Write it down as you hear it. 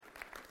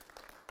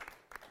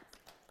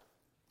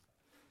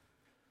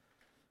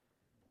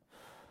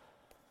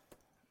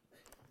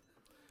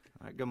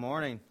Good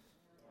morning.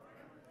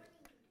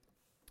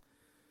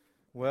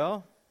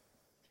 Well,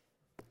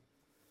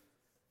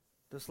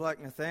 just like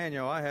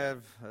Nathaniel, I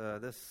have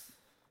this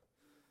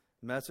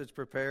message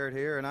prepared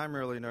here, and I'm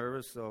really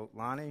nervous. So,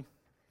 Lonnie,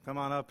 come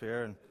on up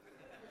here, and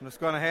I'm just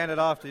going to hand it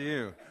off to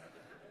you.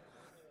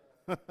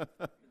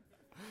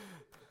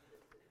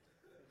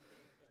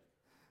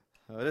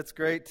 It's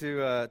great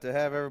to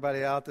have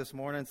everybody out this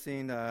morning,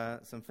 seen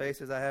some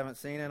faces I haven't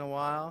seen in a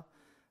while.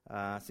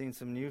 Seen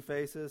some new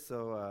faces,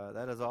 so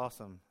that is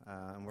awesome,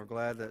 and we're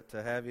glad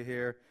to have you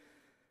here.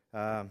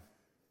 For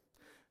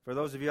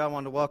those of you, I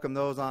wanted to welcome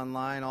those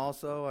online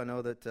also. I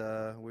know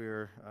that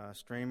we're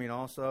streaming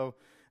also,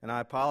 and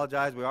I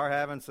apologize. We are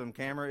having some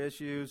camera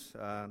issues.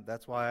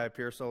 That's why I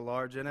appear so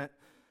large in it.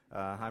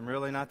 I'm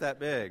really not that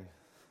big.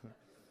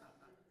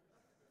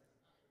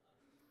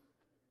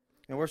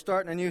 And we're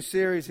starting a new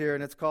series here,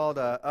 and it's called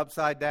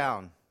Upside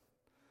Down.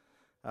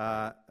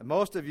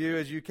 Most of you,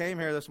 as you came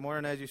here this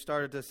morning, as you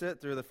started to sit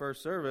through the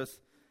first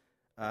service,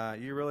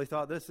 you really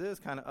thought this is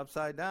kind of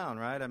upside down,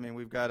 right? I mean,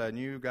 we've got a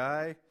new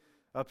guy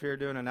up here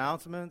doing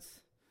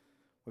announcements.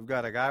 We've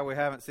got a guy we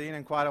haven't seen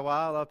in quite a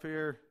while up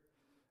here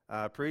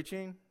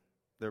preaching.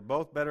 They're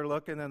both better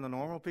looking than the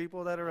normal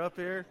people that are up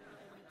here.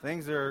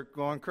 Things are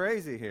going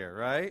crazy here,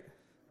 right?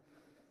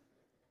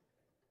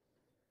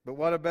 But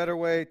what a better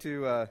way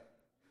to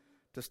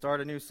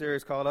start a new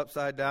series called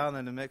Upside Down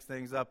than to mix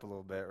things up a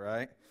little bit,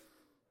 right?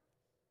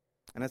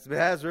 And it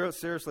has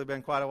seriously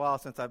been quite a while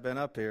since I've been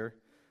up here,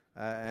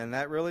 and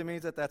that really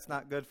means that that's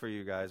not good for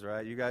you guys,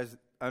 right? You guys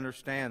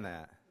understand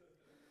that.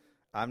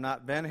 I've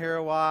not been here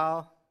a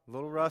while, a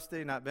little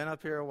rusty, not been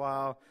up here a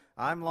while.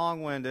 I'm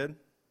long-winded,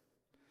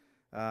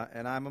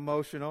 and I'm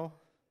emotional,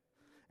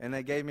 and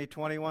they gave me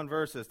 21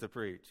 verses to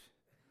preach.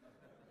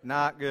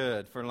 Not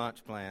good for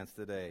lunch plans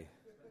today.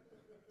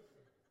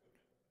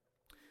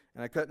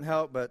 And I couldn't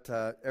help but,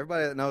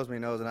 everybody that knows me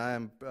knows that I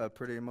am a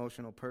pretty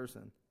emotional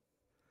person.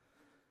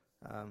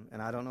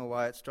 And I don't know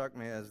why it struck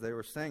me as they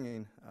were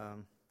singing.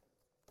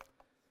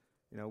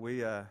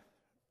 We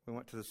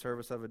went to the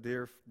service of a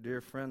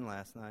dear friend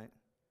last night,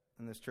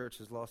 and this church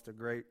has lost a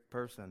great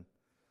person.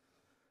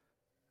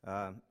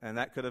 And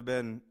that could have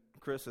been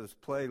Chris's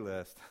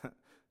playlist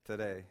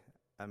today.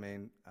 I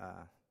mean, I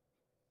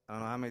don't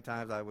know how many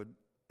times I would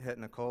hit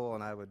Nicole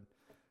and I would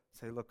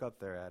say, "Look up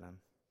there at him."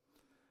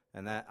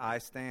 And that I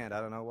stand. I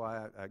don't know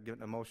why I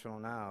get emotional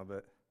now,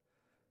 but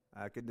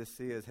I could just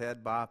see his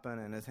head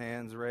bopping and his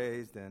hands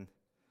raised and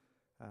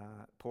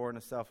pouring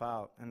himself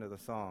out into the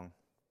song.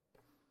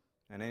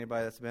 And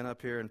anybody that's been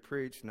up here and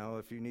preached know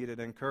if you needed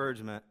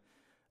encouragement,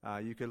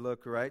 you could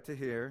look right to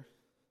here,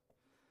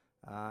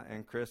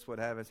 and Chris would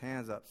have his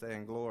hands up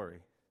saying,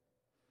 "Glory."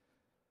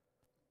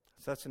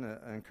 Such an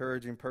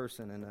encouraging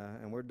person,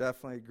 and we're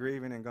definitely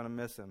grieving and going to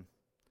miss him.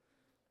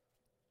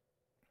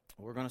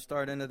 We're going to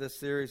start into this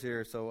series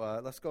here, so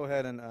let's go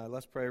ahead and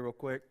let's pray real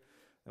quick,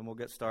 and we'll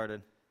get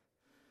started.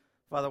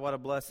 Father, what a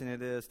blessing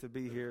it is to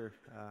be here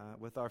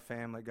with our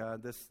family,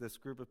 God, this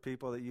group of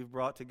people that you've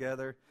brought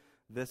together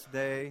this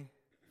day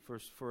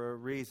for a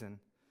reason.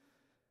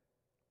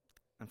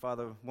 And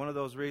Father, one of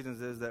those reasons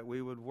is that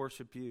we would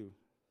worship you.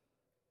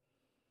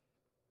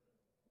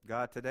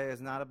 God, today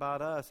is not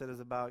about us, it is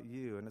about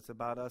you, and it's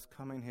about us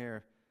coming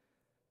here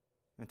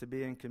and to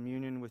be in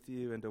communion with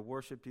you and to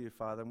worship you,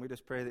 Father. And we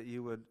just pray that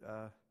you would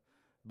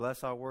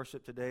bless our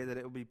worship today, that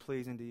it would be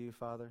pleasing to you,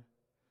 Father.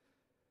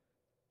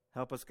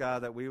 Help us,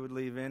 God, that we would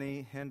leave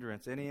any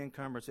hindrance, any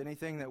encumbrance,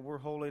 anything that we're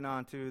holding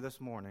on to this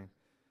morning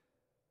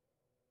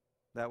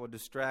that would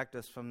distract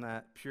us from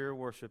that pure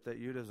worship that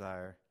you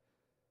desire.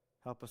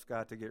 Help us,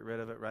 God, to get rid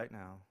of it right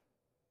now.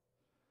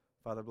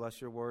 Father, bless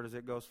your word as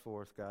it goes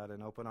forth, God,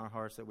 and open our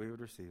hearts that we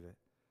would receive it.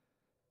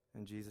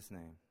 In Jesus'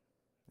 name,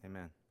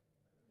 amen.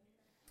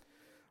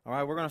 All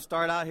right, we're going to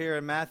start out here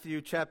in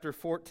Matthew chapter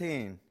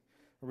 14.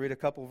 We'll read a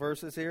couple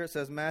verses here. It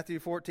says, Matthew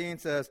 14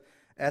 says,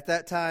 "At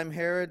that time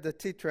Herod the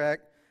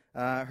Tetrarch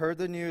heard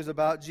the news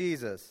about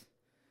Jesus,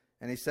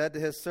 and he said to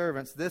his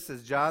servants, 'This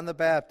is John the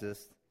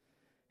Baptist.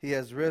 He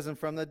has risen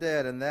from the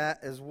dead, and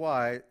that is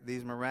why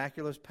these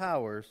miraculous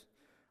powers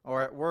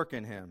are at work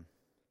in him.'"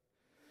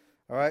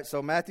 All right,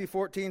 so Matthew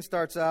 14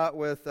 starts out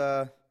with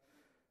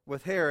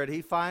Herod.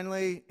 He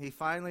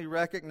finally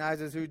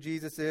recognizes who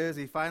Jesus is.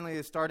 He finally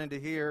is starting to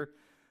hear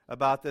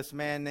about this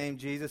man named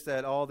Jesus,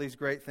 that all these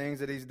great things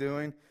that he's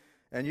doing,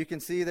 and you can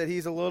see that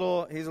he's a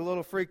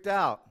little freaked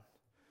out.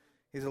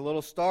 He's a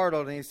little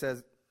startled, and he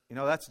says,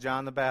 "That's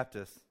John the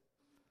Baptist.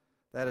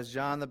 That is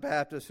John the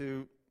Baptist,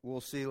 who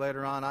we'll see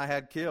later on I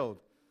had killed,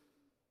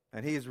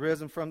 and he's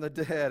risen from the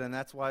dead, and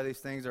that's why these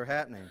things are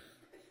happening."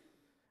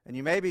 And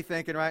you may be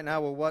thinking right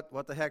now, well,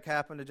 what the heck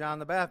happened to John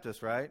the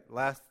Baptist, right?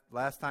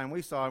 Last time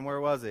we saw him, where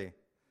was he?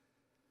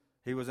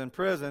 He was in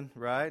prison,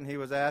 right? And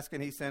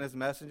he sent his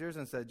messengers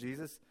and said,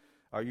 "Jesus,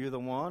 are you the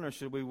one, or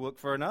should we look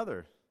for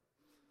another?"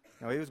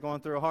 He was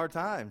going through a hard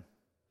time.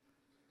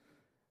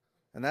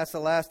 And that's the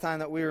last time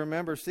that we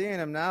remember seeing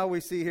him. Now we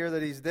see here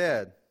that he's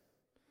dead.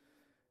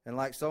 And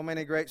like so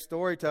many great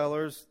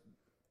storytellers,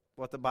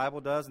 what the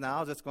Bible does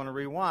now is it's going to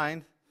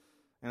rewind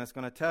And it's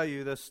going to tell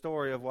you this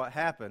story of what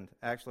happened,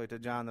 actually, to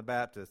John the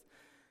Baptist.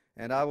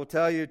 And I will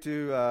tell you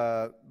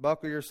to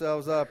buckle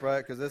yourselves up, right?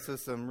 Because this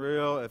is some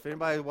real, if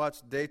anybody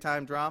watched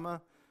daytime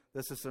drama,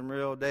 this is some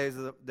real days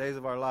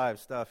of our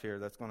lives stuff here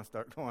that's going to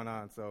start going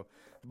on. So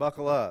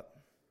buckle up.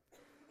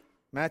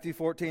 Matthew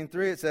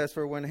 14:3, it says,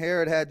 "For when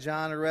Herod had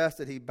John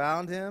arrested, he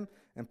bound him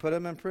and put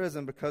him in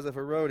prison because of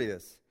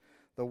Herodias,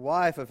 the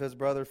wife of his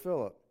brother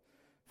Philip.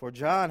 For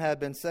John had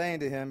been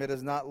saying to him, 'It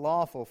is not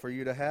lawful for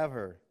you to have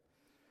her.'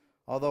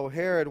 Although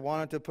Herod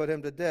wanted to put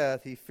him to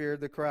death, he feared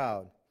the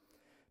crowd,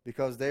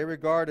 because they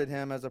regarded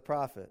him as a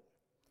prophet.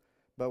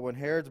 But when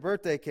Herod's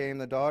birthday came,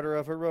 the daughter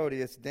of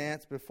Herodias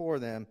danced before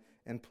them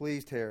and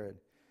pleased Herod,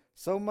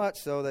 so much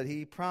so that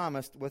he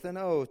promised with an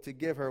oath to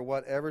give her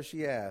whatever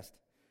she asked.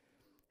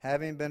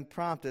 Having been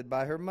prompted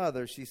by her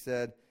mother, she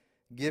said,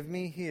 'Give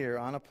me here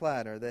on a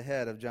platter the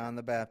head of John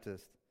the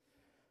Baptist.'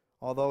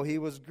 Although he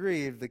was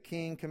grieved, the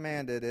king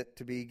commanded it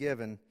to be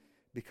given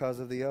because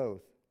of the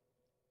oath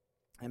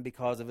and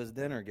because of his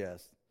dinner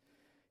guests.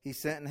 He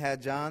sent and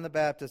had John the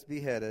Baptist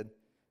beheaded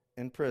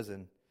in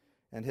prison,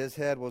 and his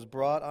head was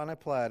brought on a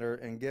platter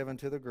and given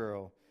to the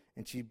girl,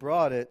 and she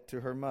brought it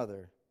to her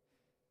mother.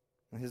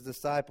 And his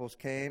disciples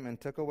came and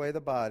took away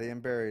the body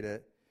and buried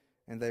it,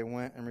 and they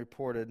went and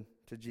reported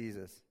to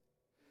Jesus."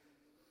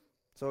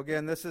 So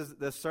again, this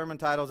sermon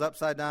title is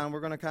Upside Down. We're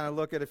going to kind of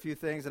look at a few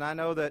things, and I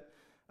know that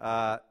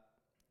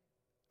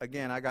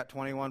again, I got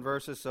 21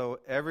 verses, so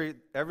every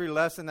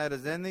lesson that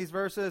is in these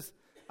verses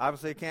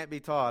obviously can't be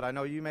taught. I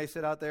know you may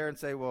sit out there and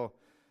say, "Well,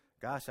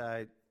 gosh,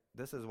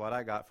 this is what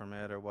I got from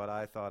it, or what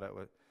I thought it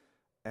would."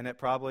 And it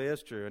probably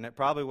is true, and it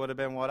probably would have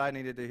been what I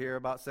needed to hear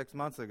about 6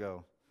 months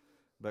ago.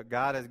 But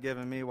God has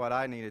given me what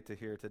I needed to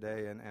hear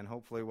today, and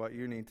hopefully what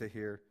you need to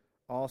hear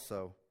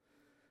also.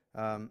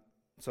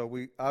 So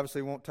we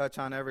obviously won't touch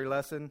on every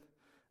lesson,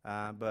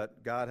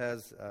 but God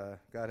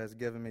has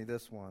given me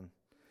this one.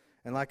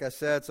 And like I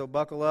said, so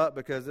buckle up,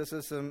 because this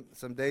is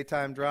some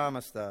daytime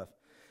drama stuff.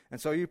 And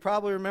so you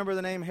probably remember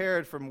the name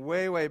Herod from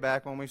way, way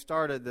back when we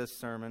started this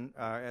sermon,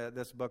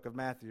 this book of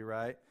Matthew,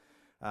 right?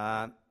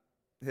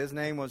 His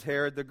name was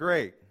Herod the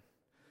Great.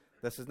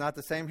 This is not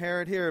the same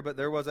Herod here, but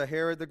there was a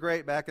Herod the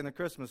Great back in the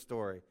Christmas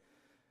story.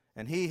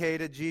 And he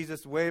hated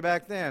Jesus way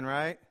back then,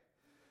 right?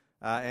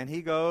 And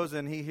he goes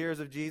and he hears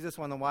of Jesus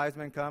when the wise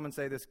men come and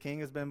say, "This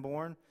king has been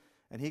born."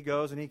 And he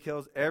goes and he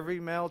kills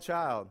every male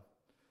child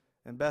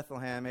in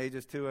Bethlehem,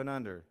 ages 2 and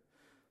under.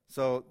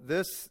 So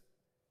this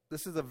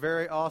is a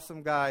very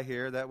awesome guy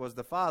here that was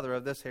the father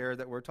of this Herod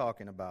that we're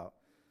talking about.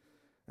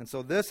 And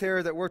so this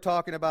Herod that we're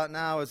talking about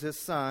now is his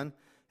son.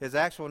 His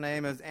actual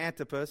name is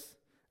Antipas,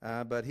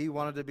 but he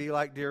wanted to be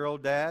like dear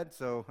old dad,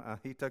 so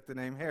he took the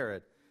name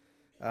Herod.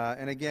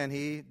 And again,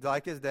 he,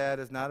 like his dad,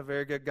 is not a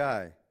very good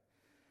guy.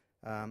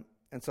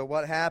 And so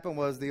what happened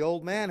was the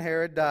old man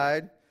Herod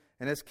died,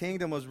 and his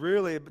kingdom was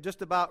really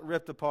just about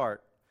ripped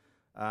apart.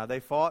 They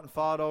fought and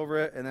fought over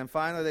it, and then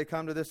finally they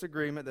come to this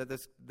agreement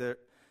that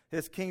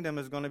his kingdom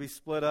is going to be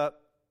split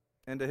up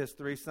into his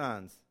 3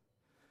 sons.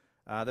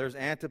 There's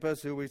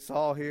Antipas, who we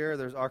saw here.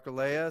 There's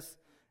Archelaus,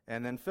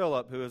 and then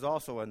Philip, who is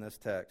also in this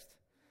text.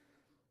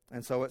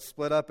 And so it's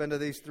split up into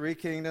these 3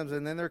 kingdoms,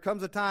 and then there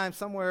comes a time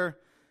somewhere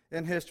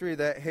in history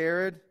that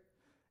Herod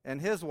and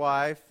his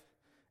wife,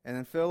 and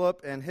then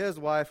Philip and his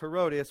wife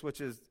Herodias,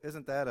 which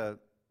isn't that a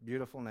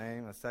beautiful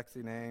name, a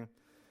sexy name?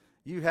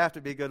 You have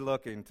to be good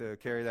looking to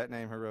carry that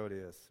name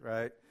Herodias,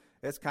 right?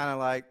 It's kind of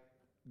like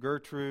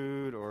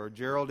Gertrude or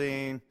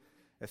Geraldine.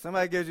 If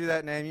somebody gives you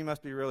that name, you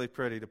must be really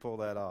pretty to pull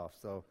that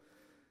off.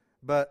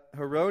 But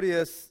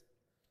Herodias,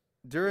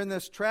 during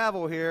this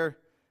travel here,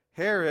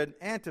 Herod,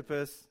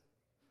 Antipas,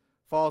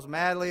 falls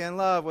madly in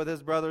love with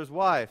his brother's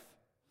wife.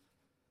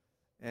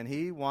 And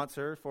he wants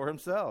her for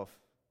himself.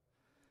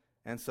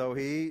 And so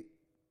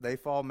they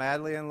fall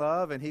madly in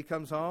love, and he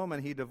comes home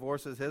and he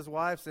divorces his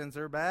wife, sends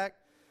her back.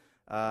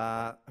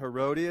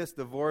 Herodias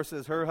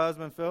divorces her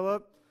husband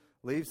Philip,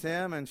 leaves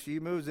him, and she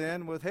moves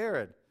in with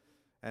Herod.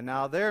 And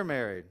now they're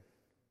married.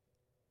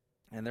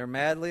 And they're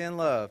madly in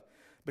love.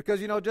 Because,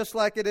 just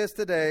like it is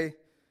today,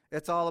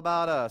 it's all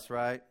about us,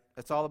 right?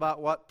 It's all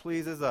about what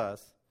pleases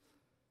us.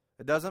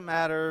 It doesn't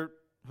matter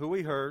who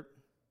we hurt.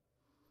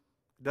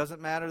 It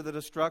doesn't matter the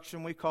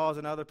destruction we cause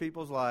in other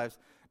people's lives,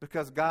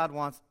 because God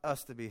wants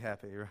us to be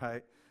happy,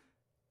 right?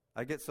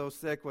 I get so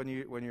sick when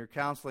you're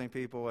counseling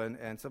people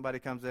and somebody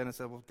comes in and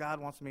says, "Well, God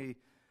wants me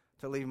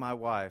to leave my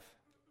wife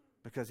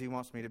because he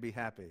wants me to be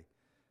happy."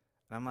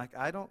 And I'm like,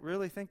 I don't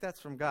really think that's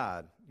from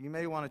God. You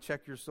may want to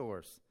check your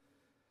source.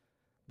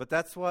 But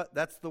that's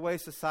the way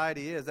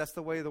society is. That's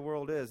the way the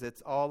world is.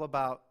 It's all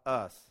about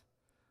us.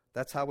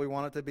 That's how we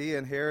want it to be,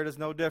 and Herod is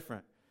no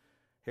different.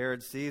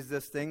 Herod sees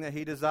this thing that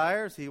he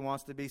desires. He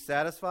wants to be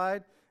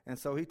satisfied, and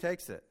so he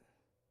takes it.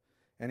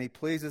 And he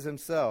pleases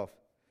himself.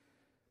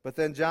 But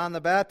then John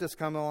the Baptist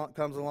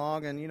comes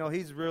along, and,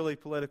 he's really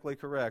politically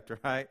correct,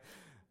 right?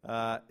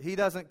 He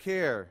doesn't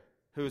care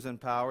who's in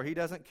power. He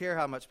doesn't care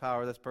how much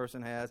power this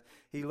person has.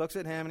 He looks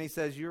at him and he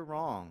says, "You're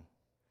wrong.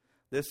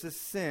 This is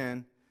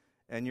sin,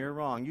 and you're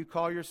wrong. You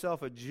call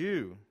yourself a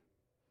Jew,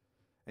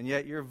 and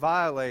yet you're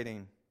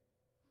violating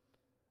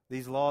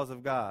these laws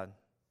of God.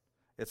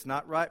 It's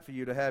not right for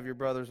you to have your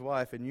brother's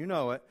wife, and you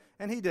know it,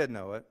 and he did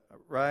know it,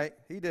 right?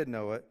 He did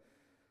know it.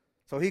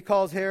 So he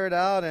calls Herod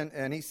out,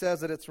 and he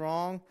says that it's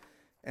wrong.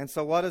 And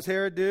so what does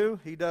Herod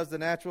do? He does the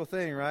natural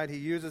thing, right? He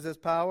uses his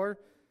power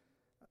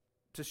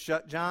to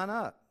shut John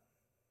up.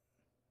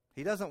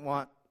 He doesn't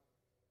want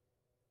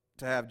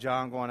to have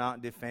John going out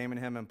and defaming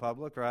him in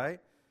public, right?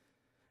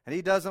 And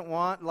he doesn't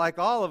want, like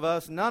all of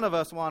us, none of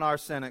us want our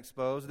sin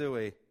exposed, do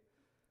we?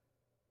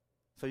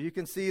 So you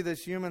can see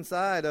this human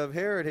side of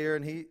Herod here,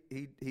 and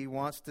he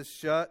wants to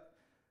shut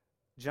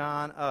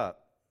John up.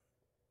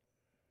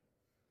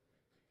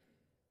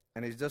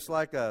 And he's just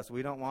like us.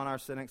 We don't want our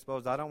sin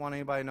exposed. I don't want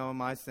anybody knowing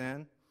my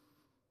sin.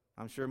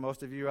 I'm sure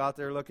most of you out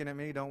there looking at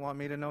me don't want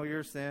me to know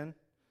your sin.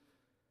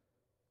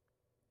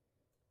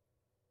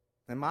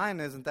 And mine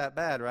isn't that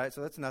bad, right?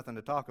 So that's nothing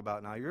to talk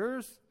about. Now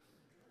yours,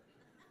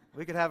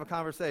 we could have a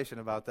conversation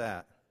about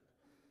that.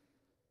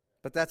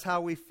 But that's how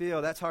we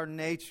feel. That's our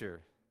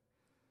nature.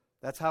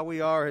 That's how we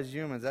are as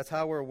humans. That's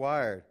how we're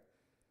wired.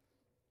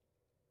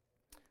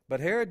 But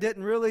Herod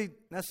didn't really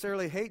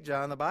necessarily hate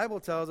John. The Bible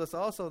tells us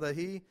also that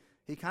he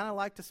kind of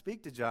liked to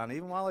speak to John.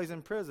 Even while he's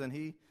in prison,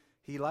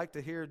 he liked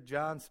to hear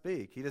John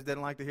speak. He just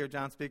didn't like to hear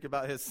John speak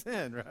about his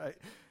sin, right?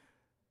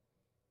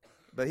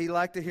 But he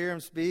liked to hear him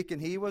speak,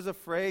 and he was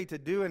afraid to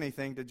do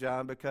anything to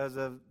John because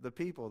of the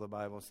people, the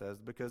Bible says,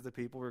 because the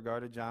people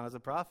regarded John as a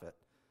prophet.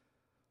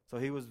 So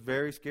he was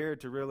very scared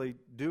to really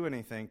do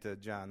anything to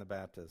John the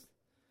Baptist.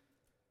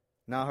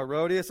 Now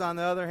Herodias, on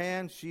the other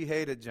hand, she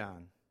hated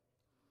John.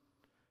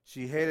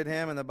 She hated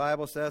him, and the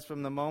Bible says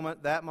from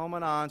that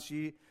moment on,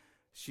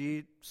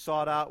 she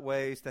sought out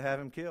ways to have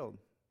him killed.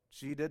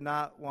 She did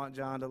not want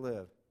John to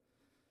live.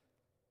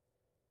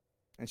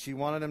 And she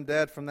wanted him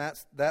dead from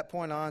that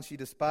point on. She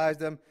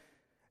despised him.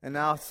 And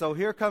now, so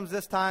here comes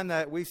this time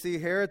that we see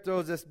Herod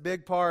throws this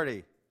big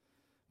party.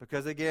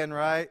 Because again,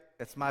 right,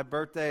 it's my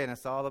birthday and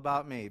it's all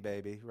about me,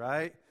 baby,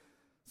 right?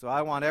 So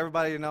I want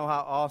everybody to know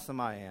how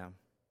awesome I am.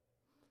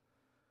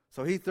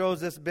 So he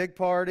throws this big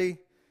party,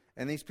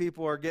 and these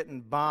people are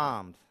getting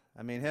bombed.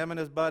 I mean, him and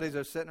his buddies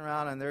are sitting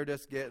around and they're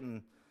just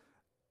getting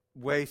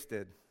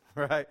wasted,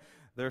 right?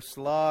 They're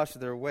sloshed,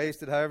 they're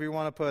wasted, however you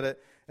want to put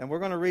it. And we're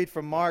going to read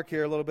from Mark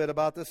here a little bit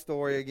about this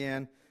story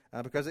again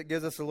because it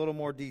gives us a little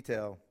more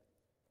detail.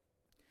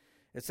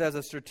 It says,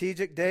 a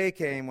strategic day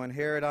came when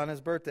Herod on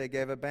his birthday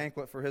gave a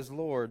banquet for his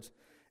lords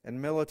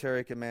and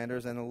military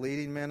commanders and the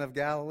leading men of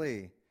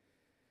Galilee.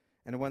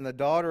 And when the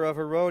daughter of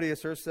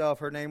Herodias herself,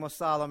 her name was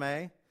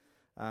Salome,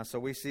 so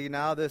we see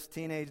now this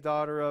teenage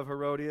daughter of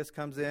Herodias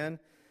comes in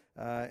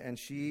and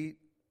she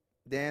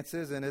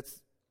dances, and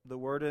it's the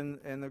word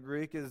in the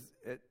Greek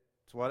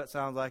it's what it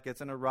sounds like. It's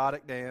an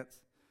erotic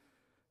dance.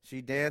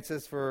 She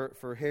dances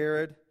for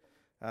Herod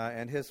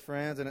and his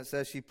friends, and it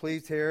says she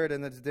pleased Herod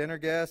and his dinner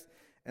guests.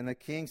 And the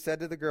king said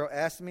to the girl,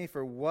 ask me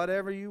for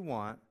whatever you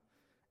want,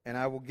 and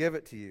I will give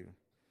it to you.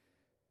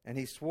 And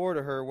he swore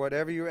to her,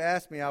 whatever you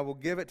ask me, I will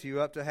give it to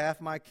you, up to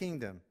half my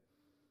kingdom.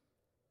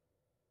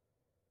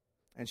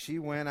 And she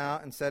went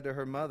out and said to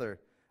her mother,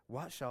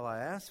 what shall I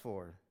ask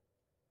for?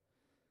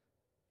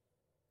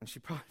 And she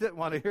probably didn't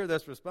want to hear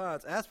this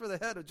response. Ask for the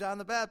head of John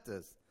the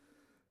Baptist.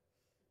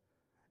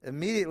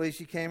 Immediately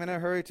she came in a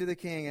hurry to the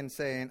king and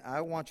saying, I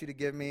want you to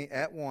give me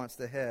at once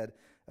the head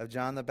of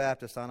John the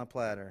Baptist on a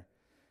platter.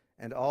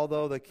 And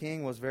although the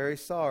king was very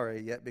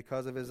sorry, yet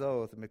because of his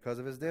oath and because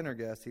of his dinner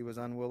guests, he was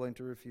unwilling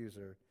to refuse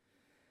her.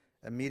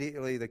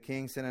 Immediately the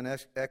king sent an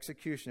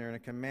executioner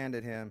and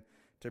commanded him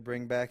to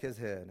bring back his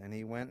head. And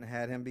he went and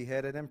had him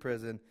beheaded in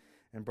prison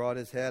and brought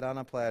his head on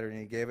a platter, and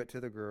he gave it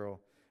to the girl.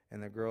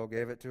 And the girl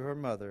gave it to her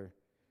mother.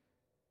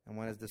 And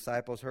when his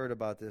disciples heard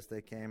about this,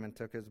 they came and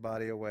took his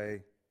body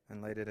away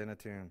and laid it in a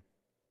tomb.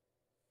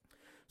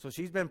 So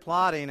she's been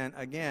plotting, and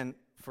again,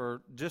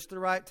 for just the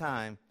right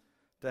time,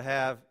 to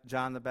have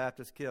John the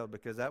Baptist killed,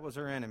 because that was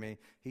her enemy.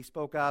 He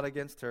spoke out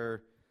against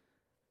her,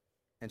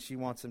 and she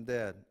wants him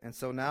dead. And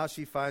so now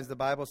she finds, the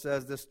Bible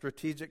says, this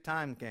strategic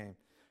time came.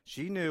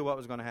 She knew what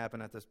was going to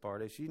happen at this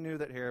party. She knew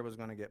that Herod was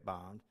going to get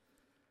bombed.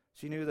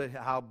 She knew that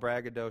how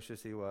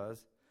braggadocious he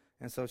was.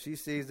 And so she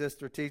sees this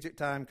strategic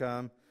time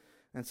come.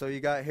 And so you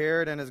got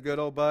Herod and his good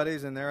old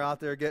buddies, and they're out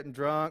there getting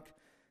drunk,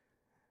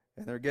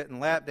 and they're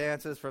getting lap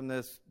dances from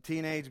this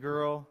teenage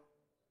girl,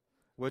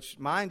 which,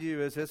 mind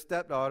you, is his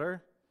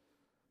stepdaughter.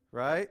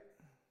 Right?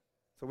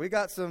 So we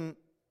got some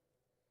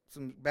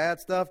bad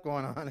stuff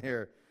going on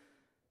here.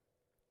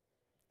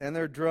 And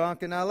they're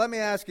drunk. And now let me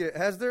ask you,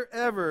 has there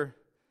ever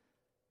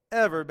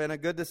been a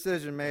good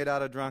decision made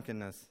out of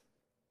drunkenness?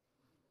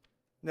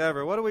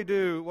 Never. What do we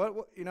do? What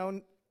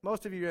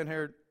most of you in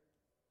here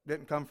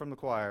didn't come from the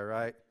choir,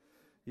 right?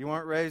 You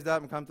weren't raised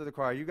up and come to the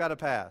choir. You got a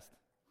past.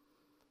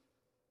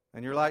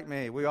 And you're like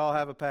me. We all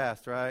have a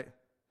past, right?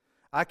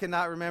 I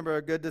cannot remember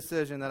a good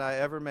decision that I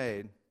ever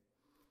made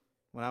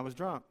when I was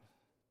drunk.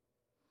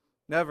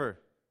 Never.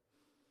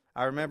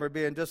 I remember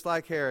being just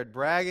like Herod,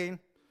 bragging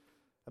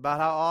about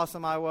how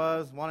awesome I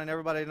was, wanting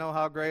everybody to know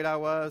how great I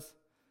was.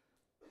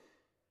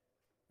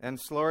 and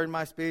slurring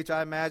my speech.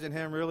 I imagine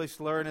him really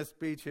slurring his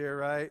speech here,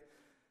 right?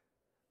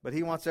 But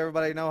he wants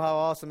everybody to know how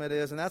awesome it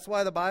is. And that's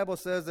why the Bible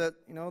says that,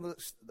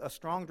 a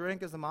strong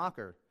drink is a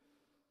mocker.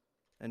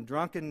 And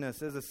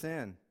drunkenness is a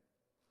sin.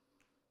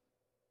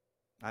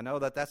 I know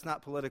that that's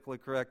not politically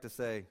correct to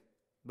say,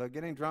 but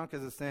getting drunk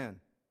is a sin.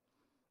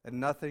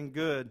 And nothing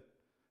good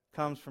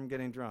comes from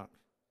getting drunk.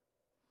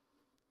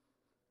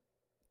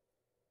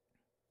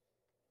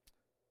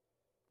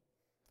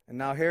 And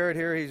now Herod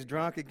here, he's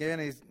drunk again.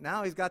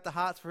 He's got the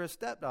hots for his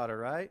stepdaughter,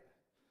 right?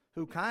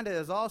 Who kind of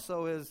is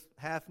also his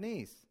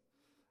half-niece.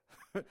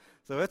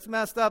 So it's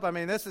messed up. I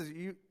mean, this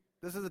is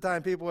the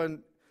time people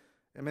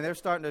they're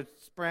starting to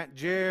sprint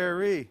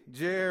Jerry,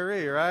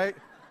 right?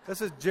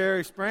 This is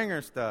Jerry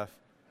Springer stuff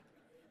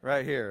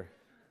right here.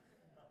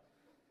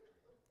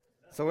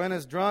 So in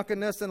his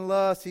drunkenness and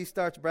lust, he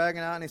starts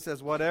bragging out and he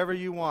says, whatever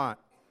you want,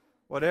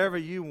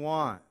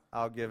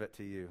 I'll give it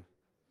to you.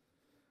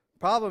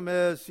 Problem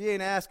is, she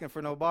ain't asking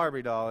for no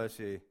Barbie doll, is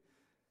she?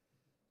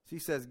 She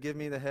says, give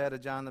me the head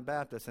of John the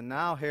Baptist. And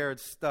now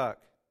Herod's stuck.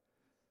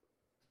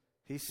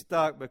 He's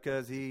stuck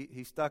because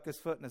he stuck his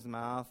foot in his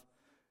mouth,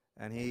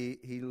 and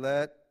he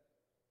let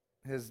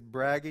his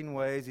bragging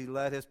ways, he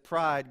let his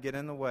pride get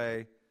in the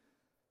way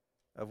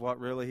of what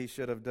really he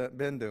should have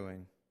been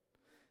doing.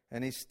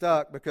 And he's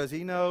stuck because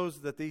he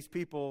knows that these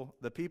people,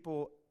 the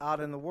people out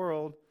in the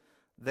world,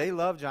 they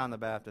love John the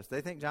Baptist.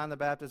 They think John the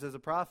Baptist is a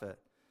prophet.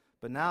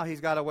 But now he's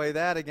got to weigh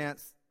that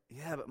against,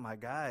 but my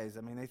guys,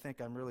 they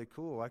think I'm really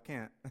cool. I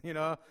can't,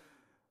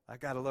 I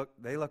got to look,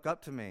 they look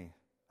up to me.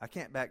 I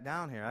can't back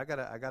down here. I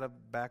gotta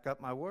back up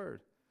my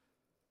word.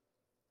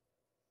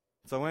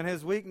 So in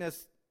his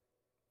weakness,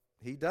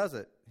 he does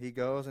it. He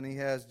goes and he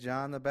has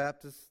John the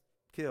Baptist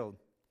killed.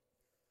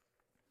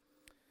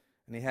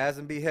 And he has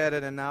him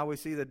beheaded, and now we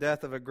see the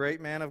death of a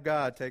great man of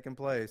God taking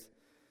place.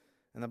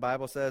 And the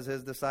Bible says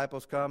his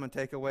disciples come and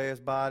take away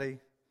his body,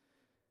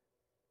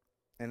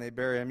 and they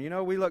bury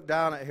him. We look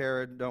down at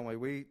Herod, don't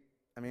we?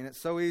 It's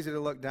so easy to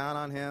look down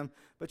on him.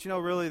 But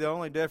really the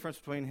only difference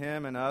between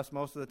him and us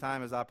most of the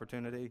time is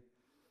opportunity.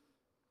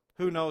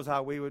 Who knows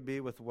how we would be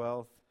with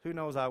wealth? Who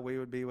knows how we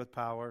would be with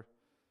power?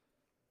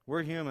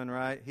 We're human,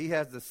 right? He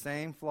has the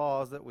same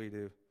flaws that we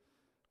do.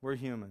 We're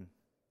human.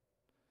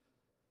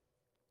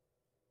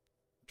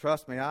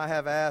 Trust me, I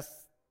have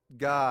asked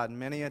God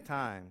many a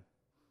time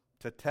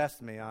to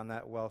test me on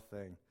that wealth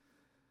thing.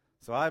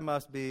 So I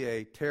must be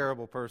a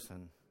terrible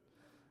person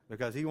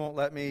because he won't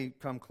let me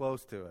come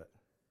close to it.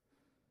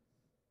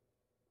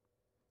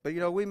 But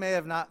we may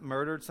have not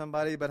murdered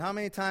somebody, but how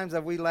many times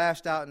have we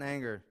lashed out in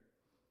anger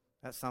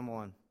at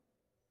someone?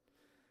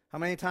 How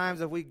many times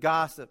have we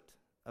gossiped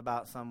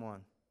about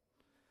someone?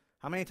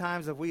 How many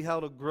times have we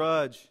held a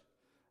grudge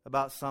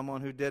about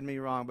someone who did me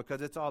wrong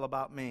because it's all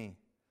about me?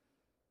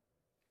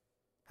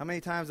 How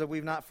many times have we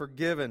not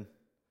forgiven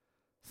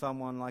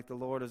someone like the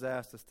Lord has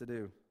asked us to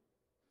do?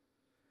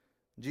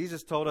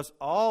 Jesus told us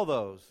all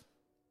those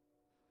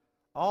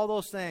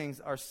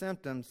things are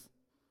symptoms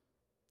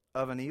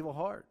of an evil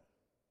heart.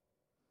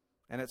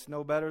 And it's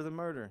no better than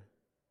murder.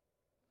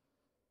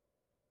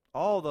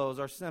 All those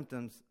are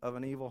symptoms of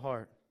an evil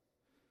heart.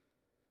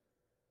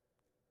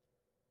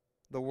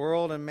 The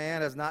world and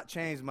man has not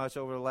changed much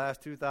over the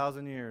last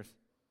 2,000 years.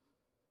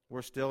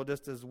 We're still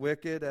just as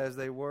wicked as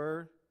they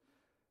were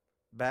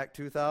back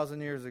 2,000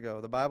 years ago.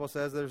 The Bible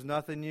says there's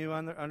nothing new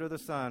under the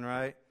sun,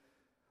 right?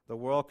 The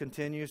world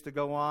continues to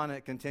go on.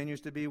 It continues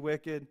to be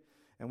wicked,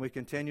 and we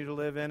continue to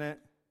live in it.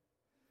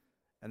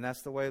 And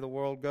that's the way the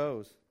world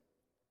goes.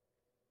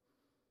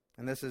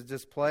 And this is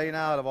just playing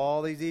out of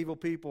all these evil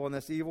people in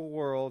this evil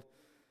world.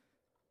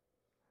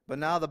 But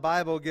now the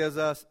Bible gives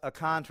us a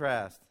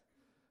contrast.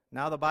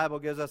 Now the Bible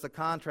gives us a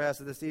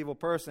contrast of this evil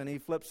person. He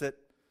flips it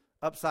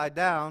upside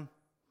down,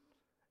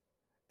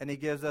 and he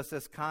gives us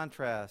this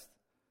contrast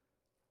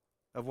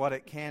of what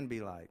it can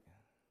be like.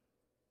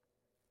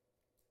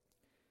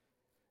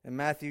 In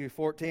Matthew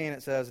 14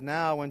 it says,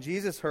 "Now when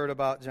Jesus heard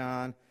about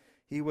John,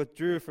 he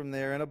withdrew from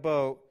there in a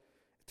boat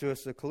to a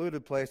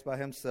secluded place by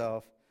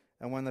himself.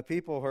 And when the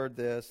people heard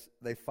this,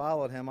 they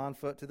followed him on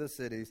foot to the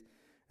cities,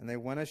 and they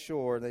went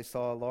ashore. They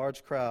saw a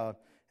large crowd,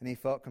 and he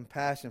felt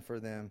compassion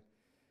for them,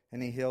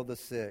 and he healed the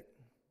sick."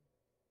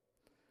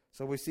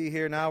 So we see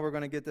here now we're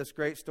going to get this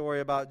great story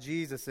about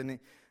Jesus, and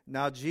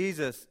now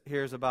Jesus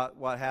hears about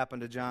what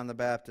happened to John the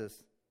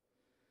Baptist.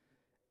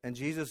 And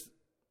Jesus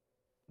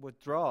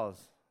withdraws,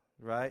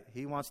 right?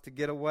 He wants to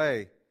get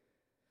away.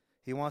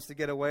 He wants to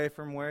get away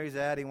from where he's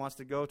at. He wants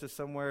to go to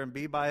somewhere and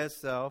be by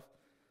himself.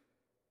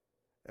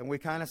 And we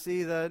kind of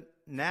see the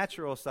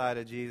natural side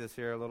of Jesus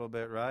here a little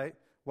bit, right?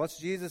 What's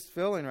Jesus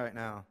feeling right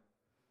now?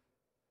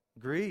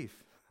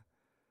 Grief.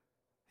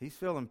 He's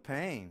feeling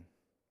pain.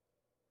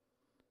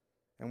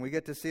 And we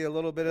get to see a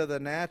little bit of the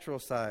natural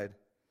side.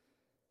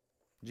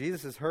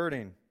 Jesus is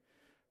hurting.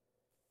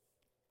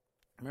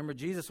 Remember,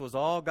 Jesus was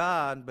all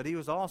God, but he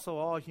was also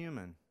all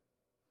human.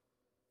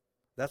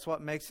 That's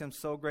what makes him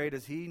so great,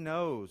 is he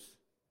knows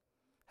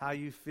how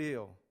you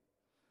feel.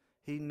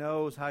 He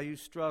knows how you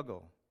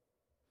struggle.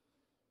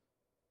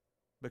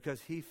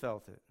 Because he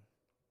felt it.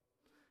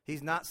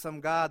 He's not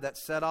some God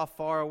that's set off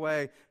far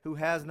away who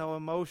has no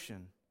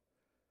emotion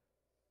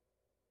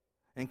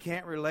and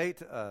can't relate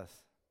to us.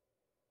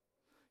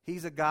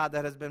 He's a God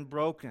that has been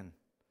broken.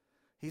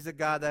 He's a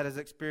God that has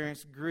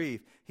experienced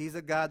grief. He's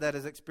a God that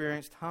has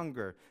experienced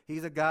hunger.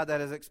 He's a God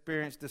that has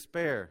experienced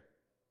despair.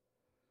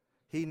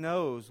 He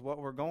knows what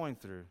we're going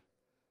through.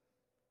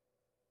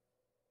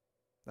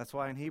 That's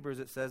why in Hebrews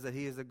it says that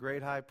he is a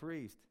great high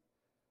priest,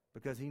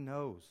 because he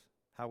knows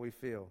how we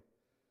feel.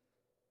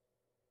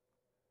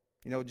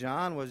 You know,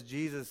 John was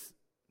Jesus,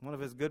 one of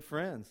his good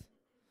friends.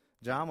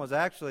 John was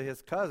actually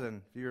his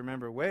cousin, if you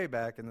remember way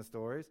back in the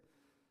stories.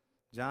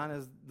 John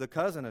is the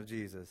cousin of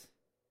Jesus.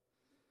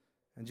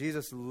 And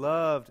Jesus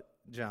loved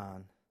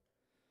John.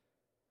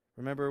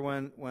 Remember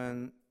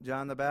when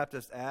John the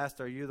Baptist asked,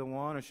 "Are you the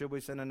one, or should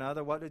we send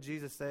another?" What did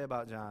Jesus say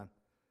about John?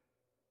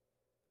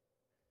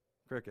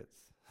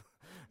 Crickets.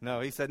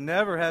 No, he said,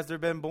 "Never has there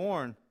been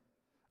born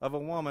of a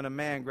woman a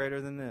man greater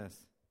than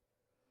this."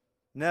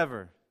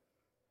 Never.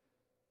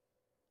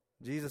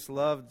 Jesus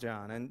loved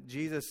John. And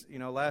Jesus, you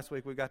know, last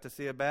week we got to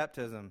see a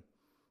baptism.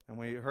 And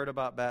we heard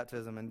about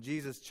baptism. And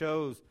Jesus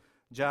chose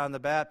John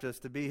the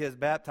Baptist to be his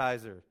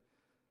baptizer.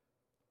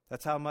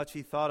 That's how much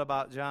he thought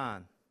about John.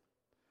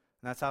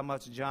 And that's how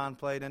much John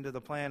played into the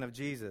plan of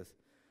Jesus.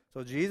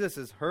 So Jesus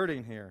is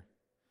hurting here.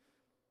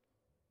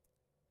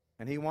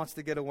 And he wants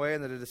to get away,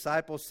 and the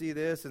disciples see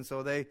this, and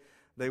so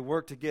they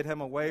work to get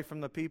him away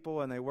from the people,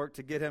 and they work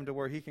to get him to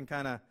where he can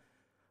kind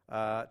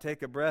of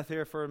take a breath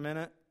here for a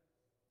minute.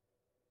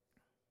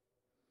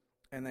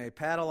 And they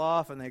paddle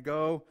off, and they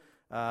go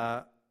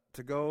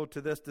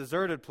to this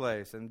deserted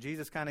place. And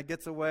Jesus kind of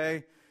gets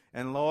away,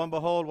 and lo and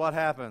behold, what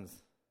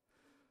happens?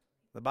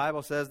 The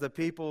Bible says the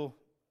people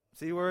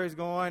see where he's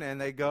going,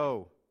 and they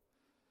go.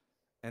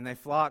 And they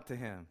flock to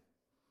him.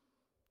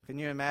 Can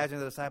you imagine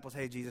the disciples,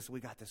 "Hey, Jesus, we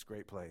got this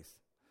great place.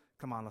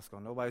 Come on, let's go.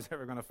 Nobody's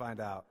ever going to find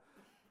out."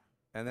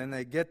 And then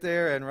they get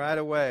there, and right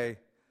away,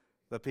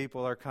 the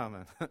people are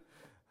coming.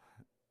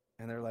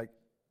 And they're like,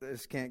 "They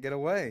just can't get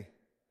away."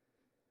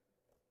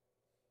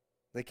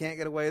 They can't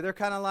get away. They're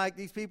kind of like,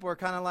 these people are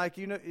kind of like,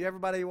 you know,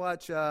 everybody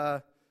watch,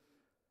 what's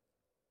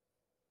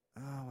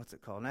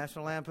it called?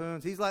 National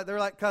Lampoons. They're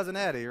like Cousin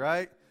Eddie,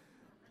 right?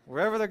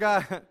 Wherever the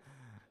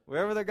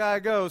guy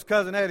goes,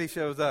 Cousin Eddie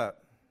shows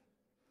up.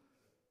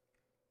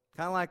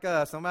 Kind of like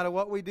us. No matter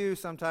what we do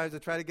sometimes to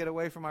try to get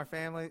away from our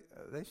family,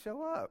 they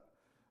show up.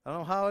 I don't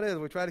know how it is.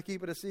 We try to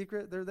keep it a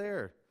secret. They're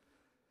there.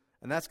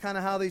 And that's kind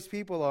of how these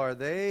people are.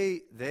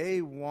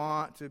 They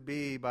want to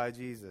be by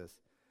Jesus.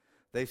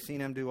 They've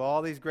seen him do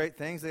all these great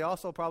things. They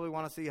also probably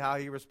want to see how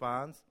he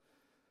responds.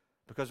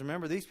 Because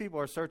remember, these people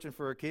are searching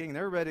for a king.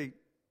 They're ready,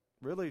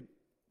 really,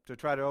 to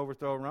try to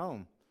overthrow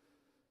Rome.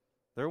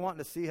 They're wanting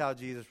to see how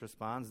Jesus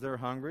responds. They're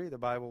hungry, the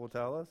Bible will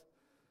tell us.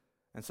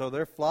 And so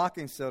they're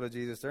flocking still to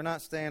Jesus. They're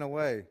not staying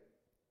away.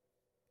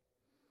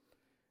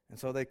 And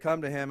so they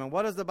come to him. And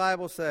what does the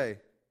Bible say?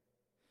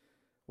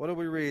 What do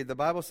we read? The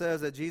Bible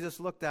says that Jesus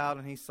looked out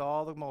and he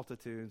saw the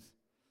multitudes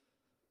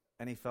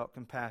and he felt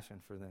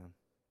compassion for them.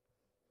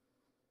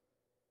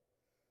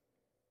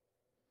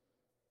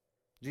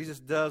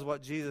 Jesus does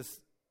what Jesus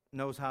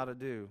knows how to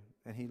do,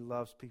 and he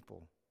loves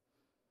people.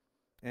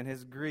 In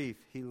his grief,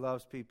 he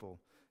loves people.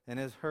 In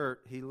his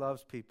hurt, he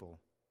loves people.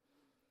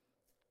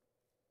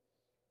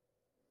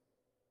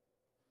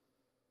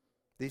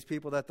 These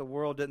people that the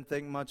world didn't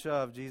think much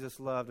of, Jesus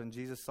loved, and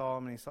Jesus saw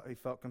them, and he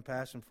felt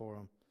compassion for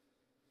them.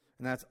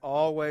 And that's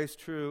always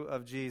true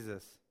of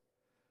Jesus.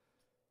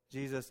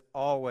 Jesus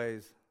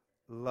always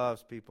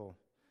loves people.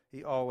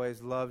 He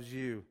always loves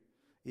you,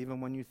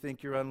 even when you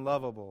think you're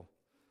unlovable.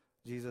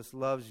 Jesus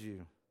loves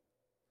you.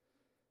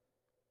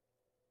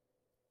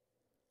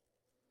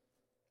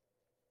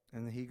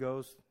 And he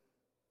goes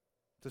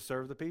to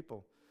serve the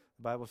people.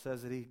 The Bible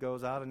says that he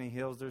goes out and he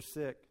heals their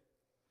sick.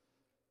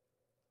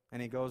 And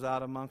he goes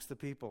out amongst the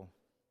people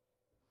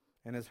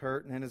in his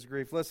hurt and in his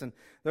grief. Listen,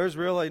 there's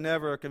really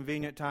never a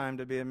convenient time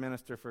to be a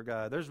minister for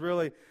God. There's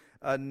really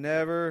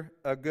never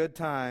a good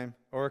time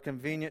or a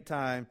convenient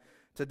time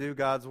to do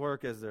God's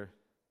work, is there?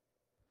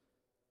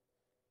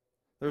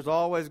 There's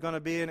always going to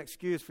be an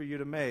excuse for you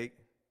to make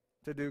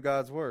to do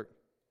God's work.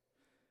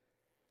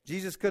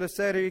 Jesus could have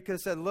said, or he could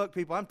have said, "Look,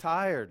 people, I'm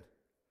tired.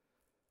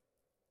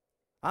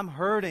 I'm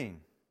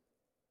hurting.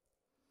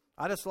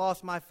 I just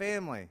lost my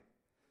family.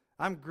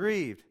 I'm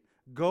grieved.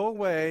 Go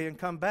away and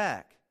come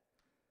back."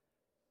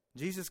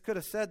 Jesus could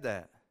have said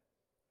that.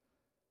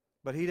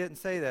 But he didn't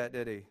say that,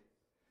 did he?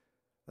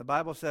 The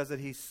Bible says that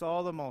he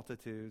saw the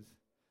multitudes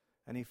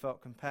and he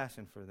felt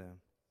compassion for them.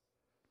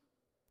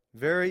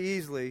 Very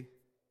easily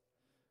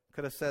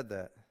could have said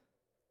that.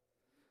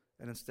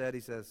 And instead he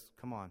says,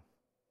 "Come on.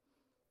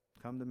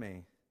 Come to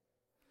me.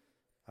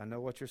 I know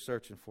what you're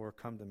searching for.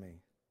 Come to me."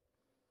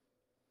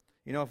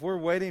 You know, if we're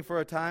waiting for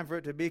a time for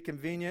it to be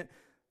convenient,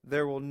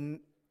 we'll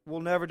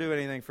never do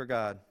anything for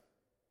God.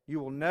 You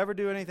will never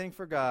do anything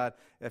for God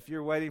if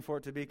you're waiting for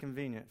it to be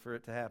convenient for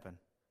it to happen.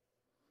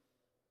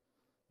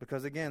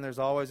 Because again, there's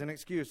always an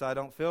excuse. I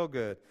don't feel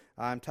good.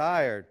 I'm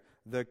tired.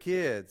 The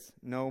kids.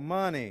 No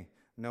money.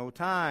 No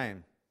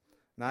time.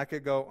 And I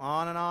could go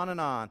on and on and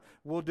on.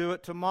 We'll do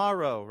it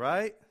tomorrow,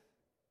 right?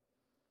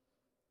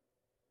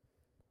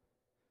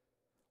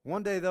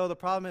 One day, though, the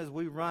problem is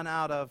we run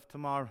out of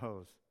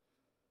tomorrows.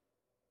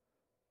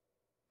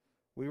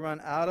 We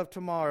run out of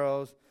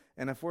tomorrows,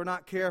 and if we're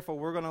not careful,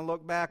 we're going to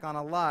look back on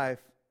a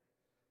life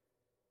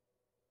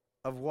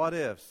of what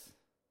ifs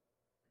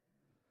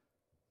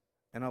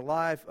and a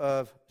life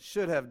of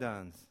should have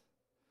dones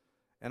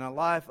and a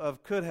life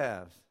of could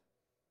haves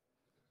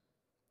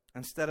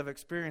instead of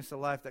experience the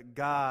life that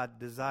God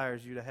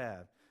desires you to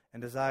have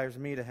and desires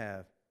me to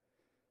have.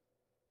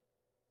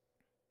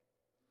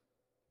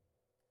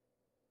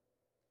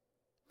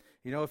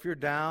 You know, if you're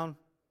down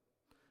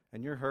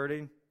and you're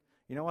hurting,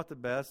 you know what the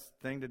best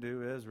thing to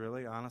do is,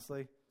 really,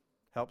 honestly?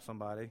 Help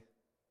somebody.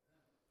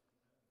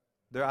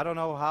 I don't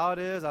know how it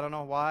is. I don't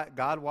know why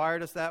God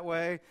wired us that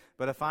way.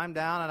 But if I'm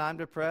down and I'm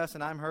depressed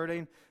and I'm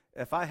hurting,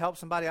 if I help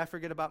somebody, I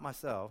forget about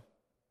myself.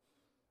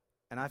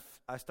 And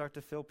I start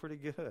to feel pretty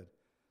good.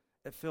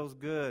 It feels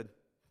good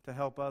to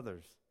help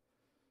others.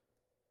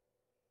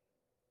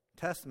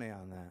 Test me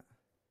on that.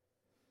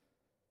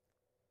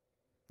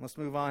 Let's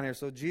move on here.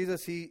 So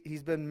Jesus,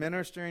 he's been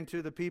ministering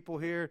to the people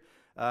here.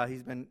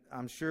 He's been,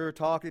 I'm sure,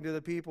 talking to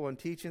the people and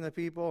teaching the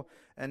people.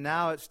 And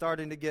now it's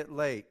starting to get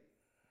late.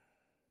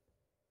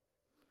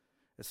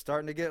 It's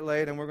starting to get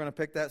late, and we're going to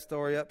pick that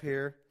story up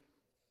here.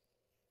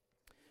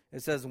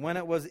 It says, when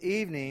it was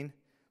evening,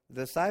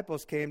 the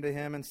disciples came to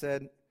him and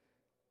said,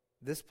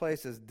 this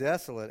place is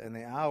desolate, and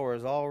the hour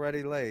is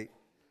already late.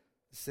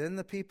 Send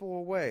the people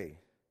away,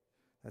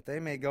 that they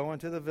may go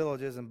into the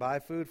villages and buy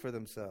food for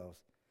themselves.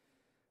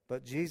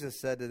 But Jesus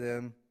said to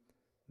them,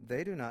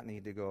 they do not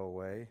need to go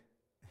away.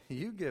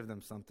 You give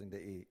them something to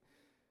eat.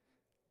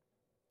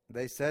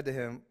 They said to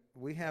him,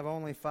 we have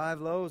only 5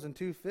 loaves and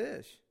 2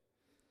 fish.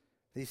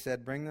 He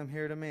said, bring them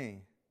here to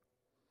me.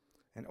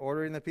 And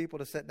ordering the people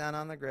to sit down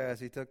on the grass,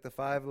 he took the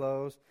 5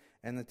 loaves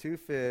and the 2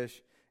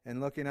 fish, and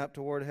looking up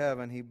toward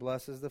heaven, he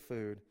blesses the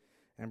food.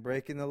 And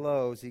breaking the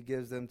loaves, he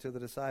gives them to the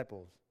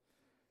disciples.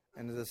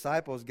 And the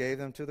disciples gave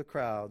them to the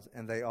crowds,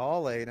 and they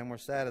all ate and were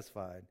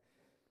satisfied.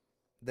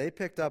 They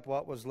picked up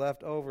what was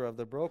left over of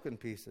the broken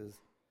pieces,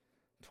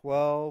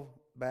 12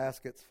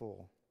 baskets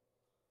full.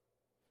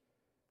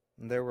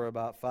 And there were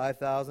about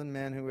 5,000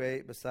 men who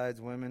ate,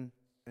 besides women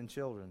and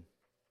children.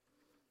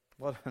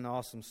 What an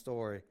awesome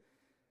story.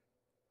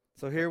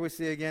 So here we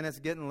see again, it's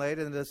getting late,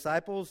 and the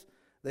disciples,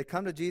 they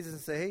come to Jesus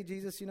and say, hey,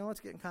 Jesus, you know, it's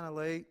getting kind of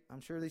late.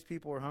 I'm sure these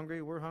people are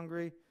hungry. We're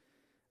hungry.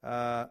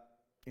 Get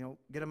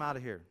them out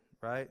of here,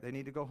 right? They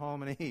need to go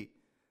home and eat.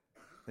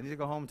 They need to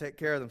go home and take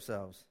care of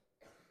themselves.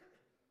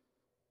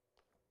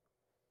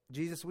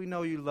 Jesus, we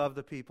know you love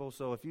the people,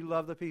 so if you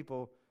love the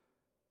people,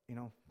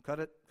 cut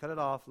it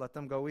off. Let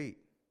them go eat.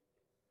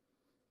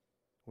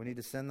 We need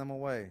to send them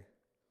away.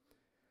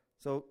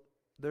 So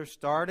they're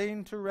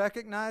starting to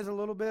recognize a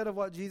little bit of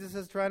what Jesus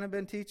is trying to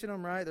been teaching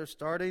them, right? They're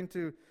starting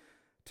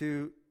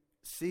to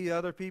see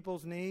other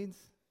people's needs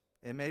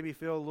and maybe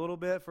feel a little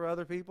bit for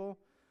other people.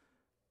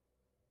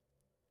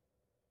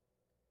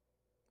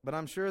 But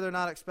I'm sure they're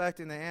not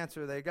expecting the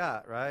answer they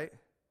got, right?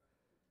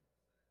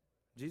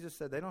 Jesus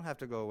said they don't have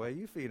to go away.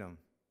 You feed them.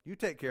 You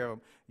take care of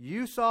them.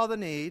 You saw the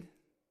need.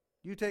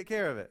 You take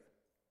care of it.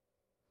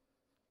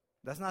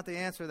 That's not the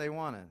answer they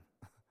wanted.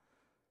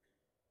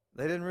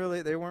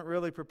 They weren't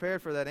really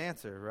prepared for that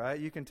answer, right?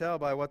 You can tell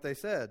by what they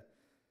said.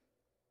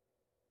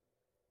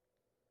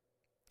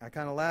 I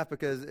kind of laugh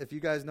because if you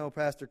guys know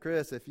Pastor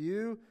Chris, if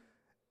you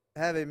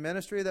have a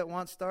ministry that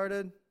once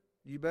started,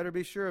 you better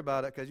be sure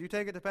about it, because you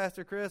take it to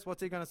Pastor Chris,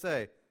 what's he going to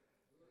say?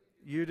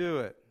 You do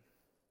it.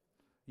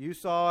 You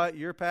saw it,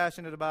 you're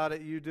passionate about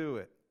it, you do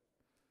it.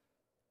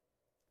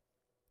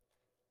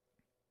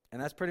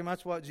 And that's pretty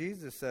much what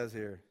Jesus says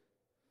here.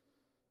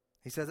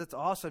 He says, it's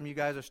awesome you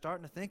guys are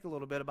starting to think a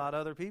little bit about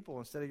other people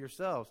instead of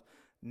yourselves.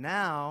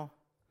 Now,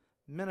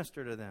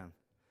 minister to them.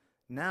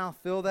 Now,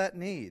 fill that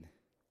need.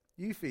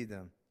 You feed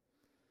them.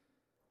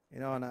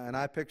 And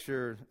I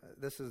picture,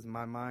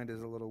 my mind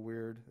is a little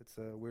weird. It's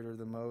weirder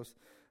than most.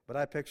 But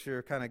I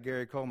picture kind of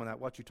Gary Coleman, that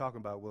what you talking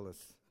about,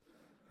 Willis.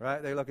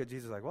 Right? They look at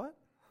Jesus like, what?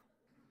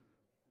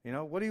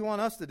 What do you want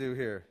us to do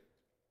here?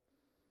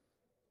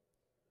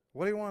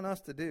 What do you want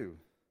us to do?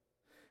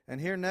 And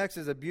here next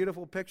is a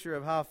beautiful picture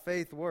of how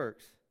faith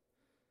works.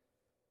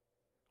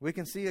 We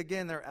can see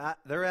again they're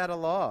at a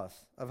loss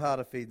of how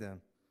to feed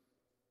them.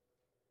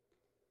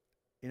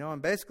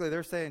 And basically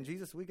they're saying,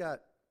 Jesus, we got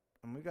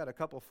a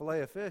couple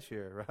fillet of fish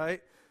here,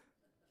 right?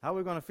 How are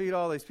we going to feed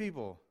all these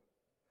people?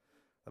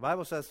 The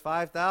Bible says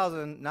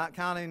 5,000, not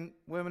counting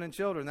women and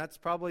children. That's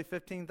probably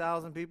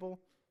 15,000 people,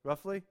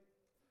 roughly.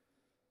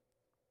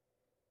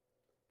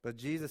 But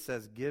Jesus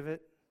says, give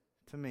it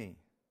to me.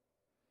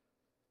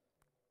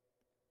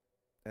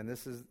 And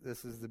this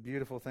is the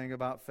beautiful thing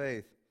about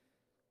faith.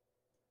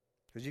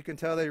 Because you can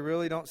tell they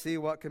really don't see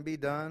what can be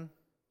done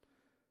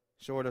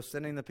short of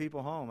sending the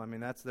people home. I mean,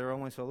 that's their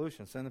only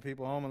solution. Send the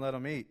people home and let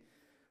them eat.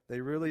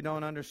 They really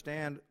don't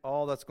understand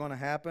all that's going to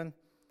happen.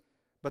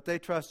 But they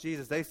trust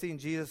Jesus. They've seen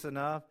Jesus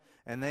enough,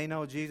 and they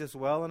know Jesus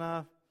well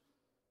enough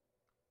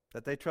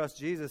That they trust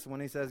Jesus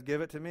when he says,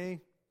 give it to me.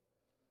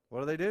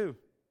 What do?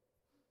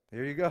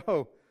 Here you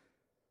go.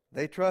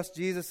 They trust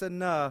Jesus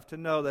enough to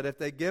know that if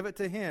they give it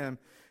to him,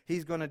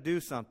 he's going to do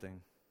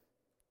something.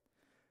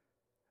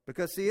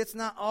 Because, see, it's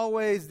not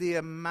always the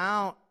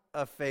amount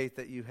of faith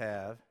that you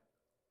have.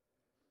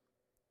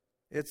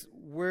 It's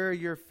where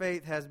your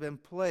faith has been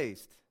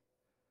placed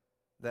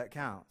that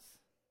counts.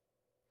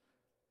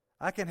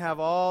 I can have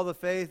all the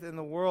faith in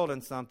the world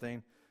in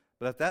something,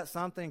 but if that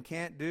something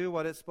can't do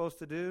what it's supposed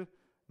to do,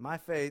 my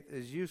faith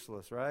is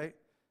useless, right?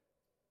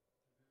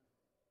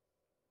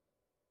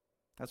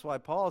 That's why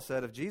Paul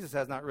said, if Jesus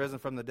has not risen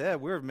from the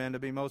dead, we're of men to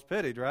be most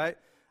pitied, right?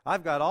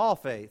 I've got all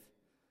faith.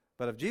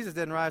 But if Jesus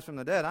didn't rise from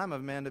the dead, I'm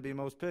of men to be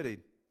most pitied.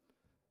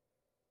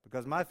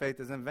 Because my faith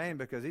is in vain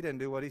because he didn't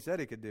do what he said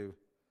he could do.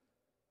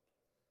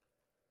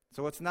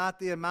 So it's not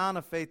the amount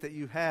of faith that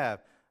you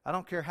have. I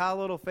don't care how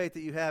little faith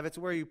that you have. It's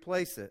where you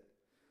place it.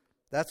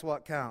 That's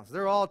what counts.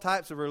 There are all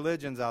types of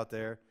religions out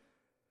there.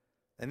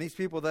 And these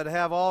people that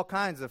have all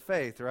kinds of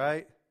faith,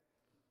 right?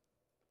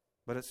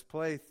 But it's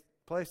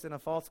placed in a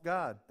false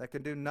god that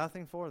can do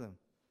nothing for them.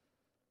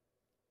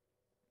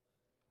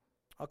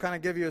 I'll kind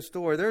of give you a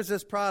story. There's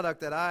this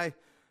product that I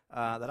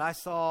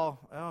saw,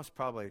 it's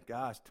probably,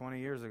 20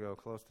 years ago,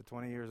 close to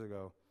 20 years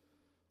ago.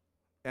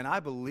 And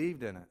I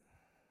believed in it.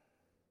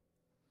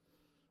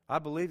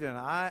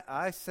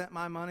 I sent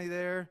my money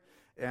there,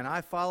 and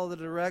I followed the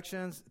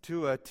directions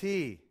to a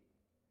T.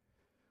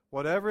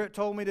 Whatever it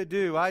told me to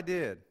do, I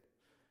did.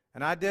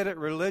 And I did it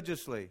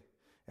religiously.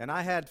 And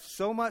I had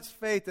so much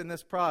faith in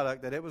this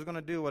product that it was going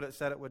to do what it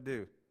said it would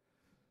do.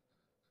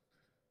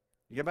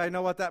 Anybody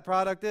know what that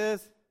product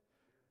is?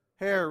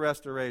 Hair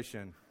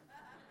restoration.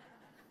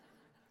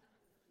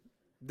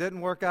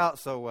 Didn't work out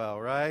so well,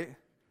 right?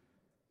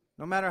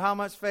 No matter how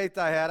much faith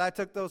I had, I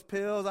took those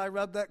pills, I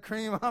rubbed that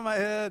cream on my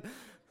head.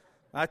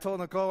 I told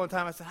Nicole one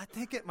time, I said, I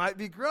think it might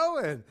be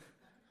growing.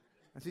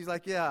 And she's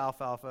like, yeah,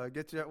 Alfalfa,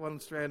 get you that one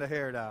strand of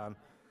hair down.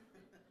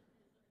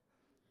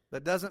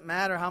 That doesn't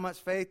matter how much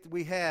faith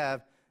we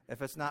have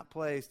if it's not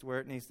placed where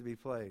it needs to be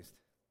placed.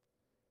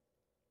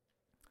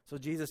 So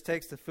Jesus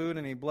takes the food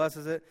and he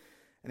blesses it,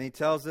 and he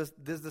tells his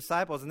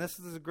disciples, and this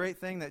is a great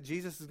thing, that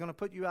Jesus is going to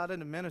put you out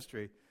into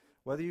ministry.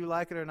 Whether you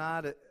like it or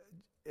not,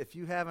 if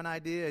you have an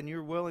idea and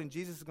you're willing,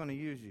 Jesus is going to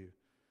use you.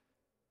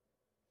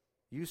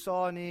 You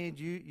saw a need,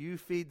 you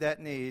feed that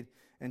need,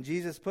 and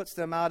Jesus puts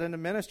them out into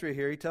ministry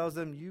here. He tells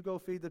them, you go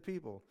feed the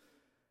people.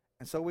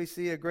 And so we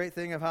see a great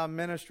thing of how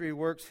ministry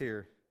works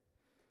here.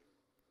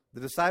 The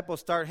disciples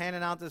start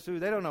handing out this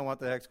food. They don't know what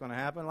the heck's going to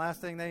happen.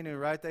 Last thing they knew,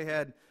 right, they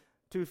had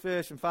 2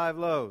 fish and 5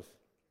 loaves.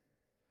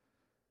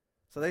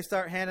 So they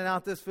start handing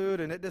out this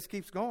food, and it just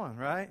keeps going,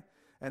 right?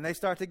 And they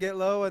start to get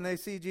low, and they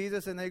see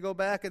Jesus, and they go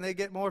back, and they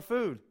get more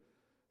food.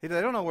 They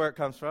don't know where it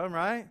comes from,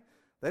 right?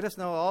 They just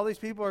know all these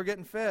people are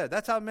getting fed.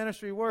 That's how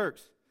ministry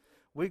works.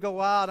 We go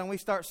out, and we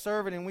start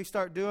serving, and we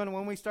start doing, and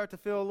when we start to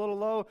feel a little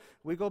low,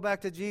 we go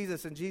back to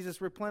Jesus, and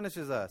Jesus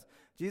replenishes us.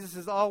 Jesus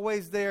is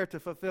always there to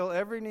fulfill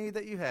every need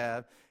that you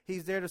have.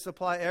 He's there to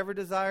supply every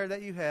desire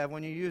that you have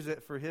when you use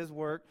it for his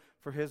work,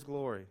 for his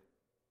glory.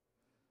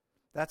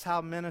 That's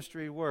how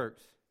ministry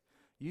works.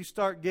 You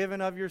start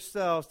giving of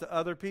yourselves to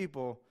other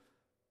people,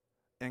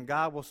 and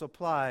God will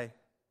supply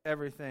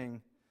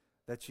everything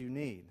that you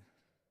need.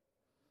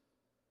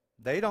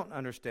 They don't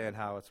understand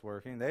how it's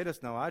working. They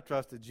just know, I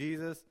trusted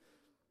Jesus.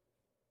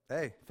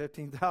 Hey,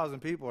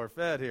 15,000 people are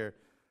fed here.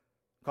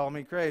 Call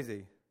me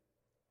crazy.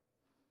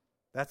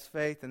 That's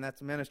faith and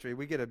that's ministry.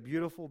 We get a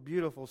beautiful,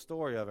 beautiful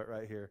story of it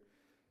right here.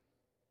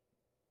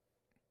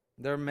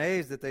 They're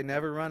amazed that they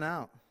never run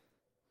out.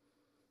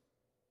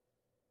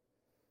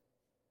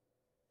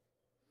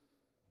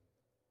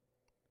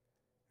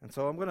 And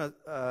so I'm going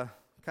to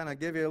kind of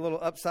give you a little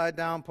upside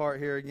down part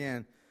here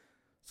again.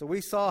 So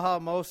we saw how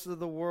most of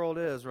the world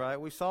is, right?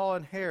 We saw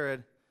in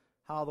Herod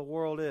how the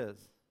world is.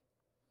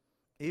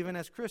 Even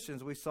as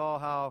Christians, we saw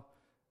how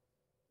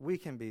we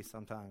can be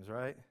sometimes,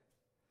 right?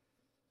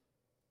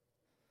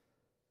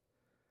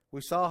 We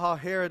saw how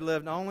Herod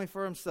lived only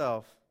for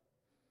himself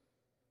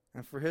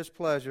and for his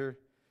pleasure,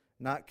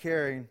 not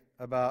caring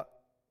about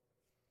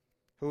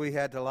who he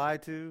had to lie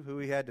to, who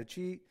he had to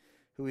cheat,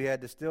 who he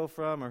had to steal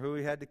from, or who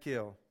he had to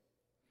kill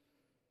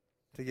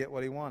to get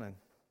what he wanted.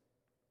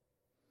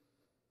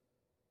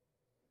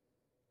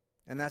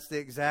 And that's the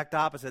exact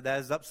opposite. That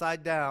is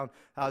upside down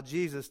how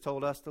Jesus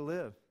told us to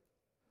live.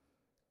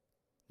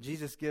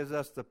 Jesus gives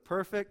us the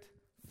perfect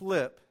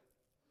flip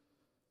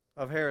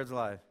of Herod's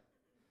life.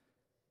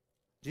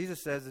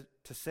 Jesus says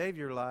to save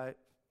your life,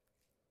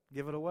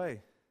 give it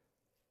away.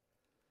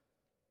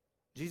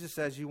 Jesus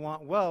says you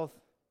want wealth,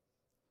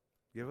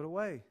 give it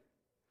away.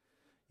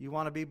 You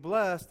want to be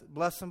blessed,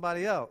 bless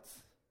somebody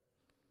else.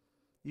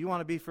 You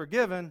want to be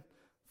forgiven,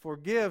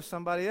 forgive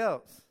somebody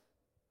else.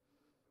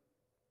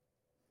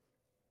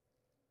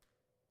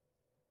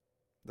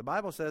 The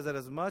Bible says that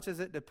as much as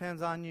it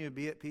depends on you,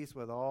 be at peace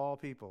with all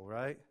people,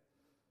 right?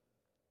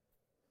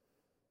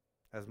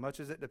 As much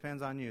as it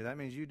depends on you. That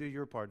means you do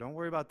your part. Don't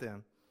worry about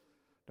them.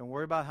 Don't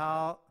worry about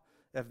how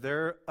if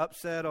they're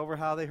upset over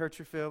how they hurt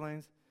your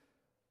feelings,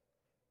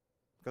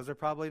 because they're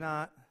probably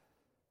not,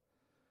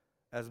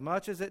 as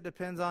much as it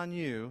depends on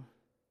you,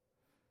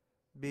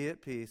 be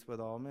at peace with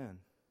all men.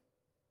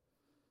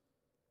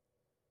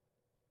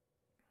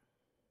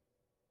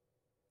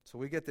 So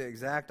we get the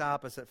exact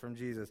opposite from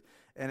Jesus.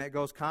 And it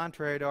goes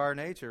contrary to our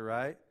nature,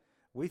 right?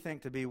 We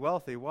think to be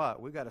wealthy,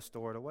 what? We've got to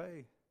store it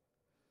away.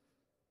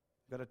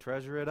 We've got to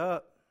treasure it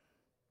up.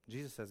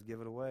 Jesus says,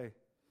 give it away.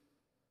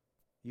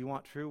 You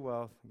want true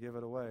wealth, give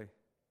it away.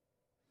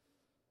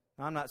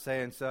 Now, I'm not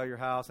saying sell your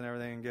house and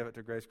everything and give it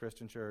to Grace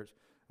Christian Church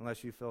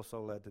unless you feel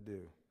so led to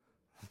do.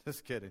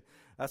 Just kidding.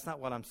 That's not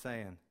what I'm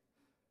saying.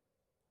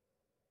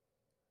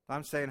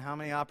 I'm saying how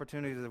many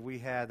opportunities have we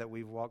had that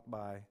we've walked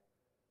by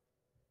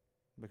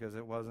because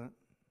it wasn't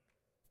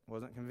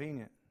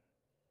convenient.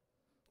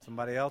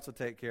 Somebody else will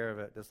take care of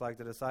it, just like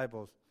the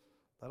disciples.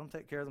 Let them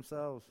take care of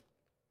themselves.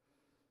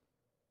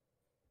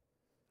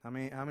 How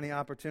many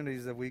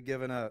opportunities have we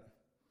given up?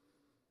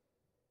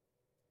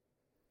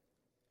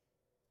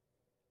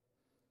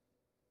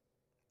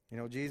 You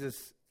know,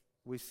 Jesus,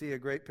 we see a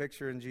great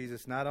picture in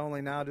Jesus. Not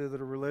only now do the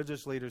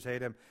religious leaders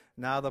hate him,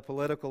 now the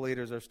political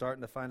leaders are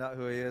starting to find out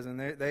who he is, and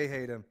they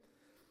hate him.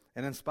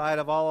 And in spite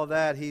of all of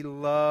that, he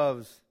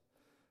loves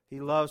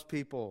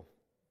people.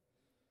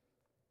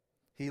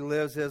 He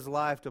lives his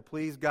life to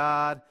please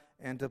God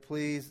and to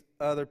please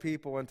other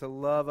people and to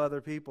love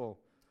other people.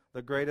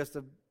 The greatest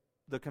of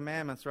the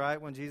commandments, right?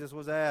 When Jesus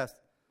was asked,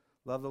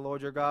 love the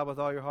Lord your God with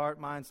all your heart,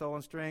 mind, soul,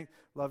 and strength.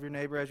 Love your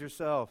neighbor as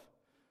yourself.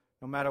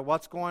 No matter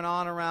what's going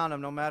on around him,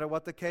 no matter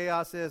what the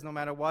chaos is, no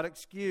matter what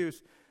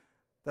excuse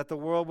that the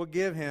world will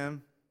give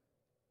him,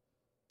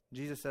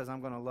 Jesus says,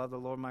 I'm going to love the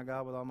Lord my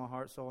God with all my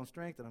heart, soul, and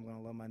strength, and I'm going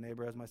to love my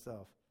neighbor as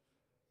myself.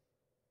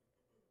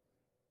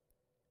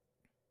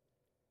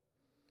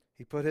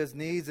 He put his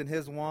needs and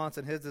his wants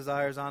and his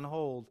desires on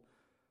hold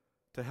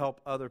to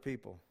help other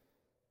people.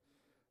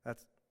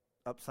 That's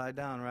upside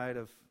down, right,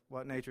 of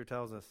what nature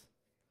tells us,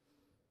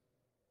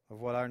 of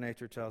what our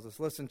nature tells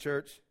us. Listen,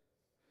 church.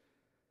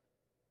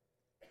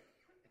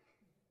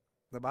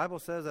 The Bible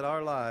says that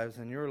our lives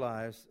and your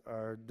lives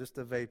are just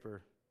a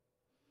vapor.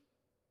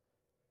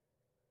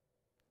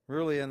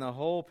 Really, in the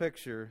whole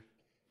picture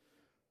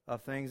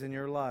of things in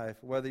your life,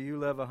 whether you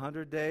live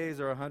 100 days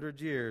or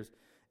 100 years,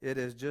 it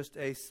is just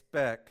a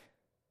speck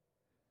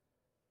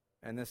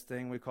in this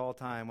thing we call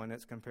time when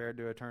it's compared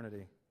to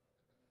eternity.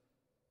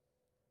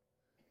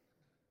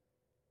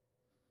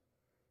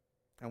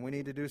 And we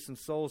need to do some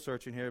soul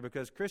searching here,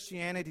 because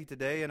Christianity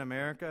today in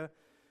America,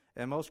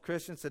 and most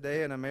Christians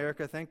today in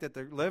America, think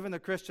that living the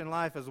Christian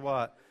life is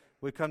what?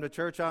 We come to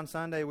church on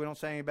Sunday, we don't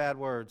say any bad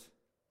words.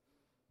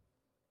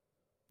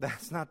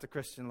 That's not the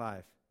Christian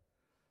life.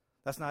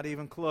 That's not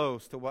even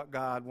close to what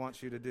God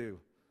wants you to do.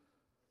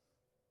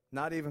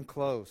 Not even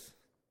close.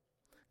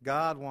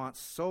 God wants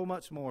so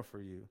much more for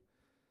you.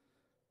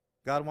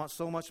 God wants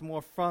so much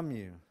more from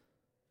you.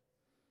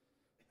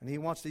 And he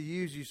wants to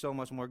use you so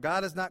much more.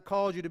 God has not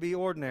called you to be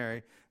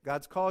ordinary.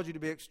 God's called you to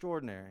be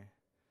extraordinary.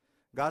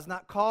 God's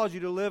not called you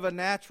to live a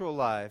natural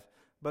life,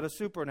 but a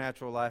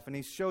supernatural life. And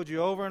he's showed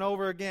you over and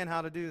over again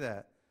how to do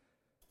that.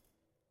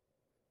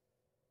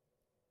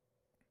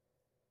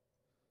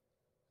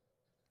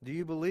 Do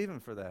you believe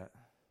him for that?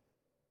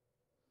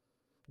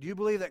 Do you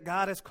believe that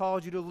God has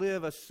called you to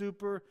live a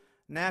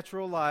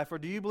supernatural life? Or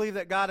do you believe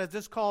that God has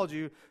just called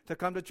you to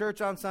come to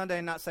church on Sunday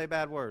and not say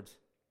bad words?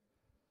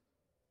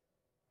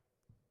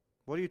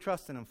 What are you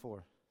trusting him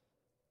for?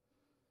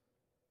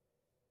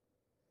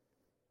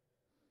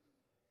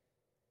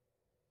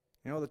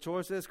 You know, the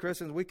choice is,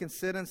 Christians, we can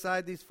sit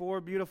inside these four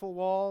beautiful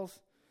walls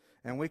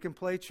and we can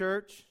play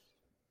church,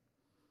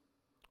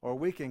 or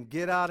we can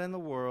get out in the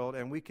world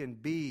and we can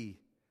be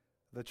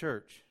the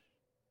church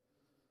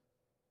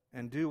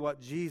and do what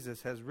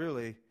Jesus has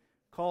really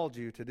called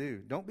you to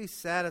do. Don't be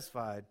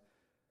satisfied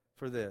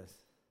for this.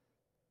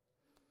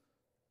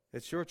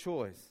 It's your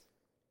choice.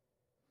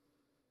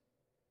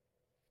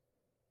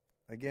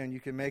 Again, you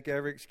can make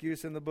every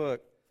excuse in the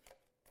book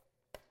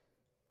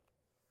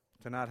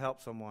to not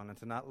help someone and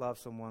to not love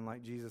someone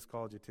like Jesus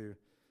called you to.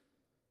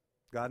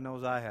 God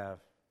knows I have.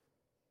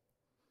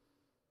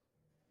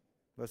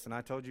 Listen,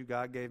 I told you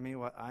God gave me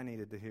what I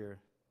needed to hear.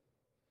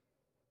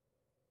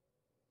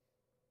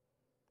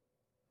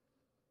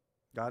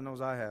 God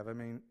knows I have. I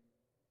mean,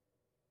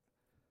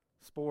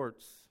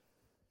 sports,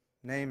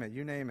 name it,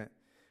 you name it.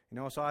 You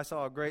know, so I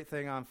saw a great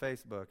thing on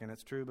Facebook, and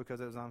it's true because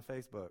it was on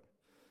Facebook.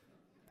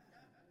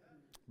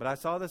 But I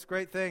saw this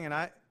great thing, and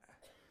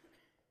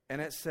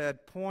it said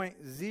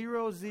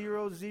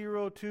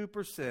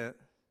 0.0002%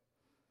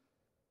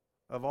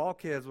 of all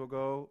kids will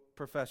go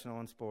professional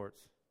in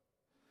sports.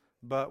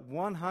 But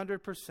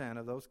 100%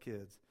 of those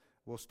kids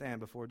will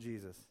stand before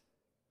Jesus.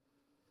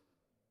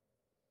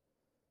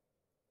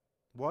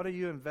 What are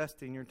you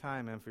investing your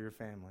time in for your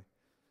family?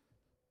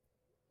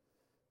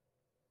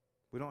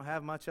 We don't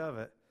have much of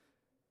it.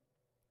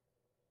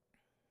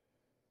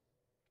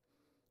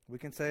 We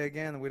can say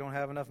again that we don't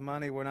have enough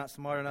money, we're not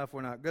smart enough,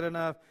 we're not good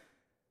enough,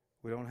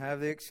 we don't have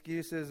the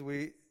excuses.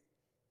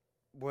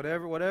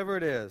 whatever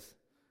it is.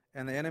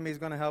 And the enemy's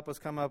going to help us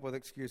come up with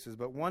excuses.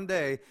 But one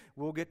day,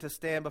 we'll get to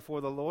stand before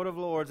the Lord of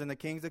Lords and the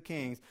Kings of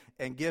Kings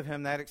and give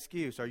him that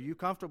excuse. Are you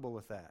comfortable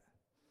with that?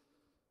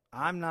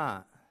 I'm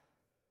not.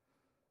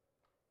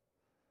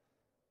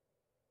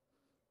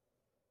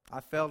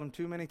 I've failed him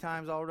too many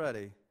times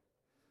already.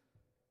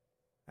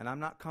 And I'm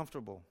not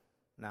comfortable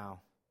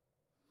now.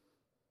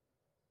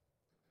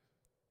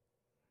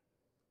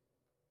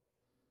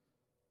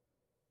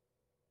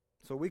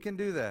 So we can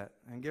do that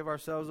and give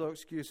ourselves no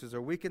excuses.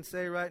 Or we can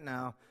say right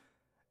now,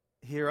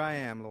 here I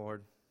am,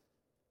 Lord.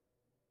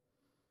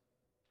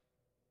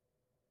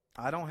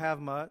 I don't have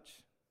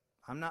much.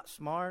 I'm not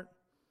smart.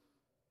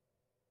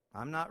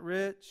 I'm not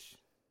rich.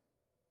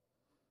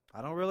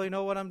 I don't really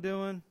know what I'm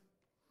doing.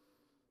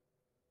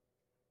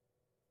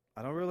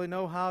 I don't really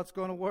know how it's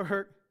going to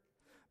work.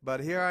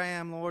 But here I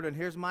am, Lord, and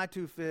here's my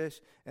 2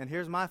 fish, and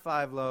here's my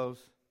 5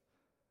 loaves.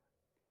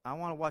 I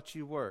want to watch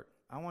you work.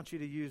 I want you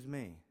to use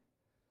me.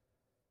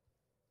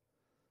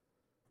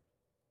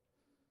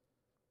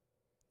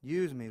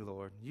 Use me,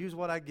 Lord. Use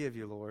what I give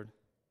you, Lord.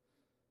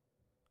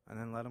 And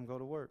then let them go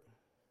to work.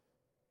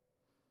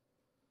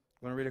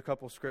 I'm going to read a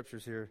couple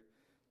scriptures here.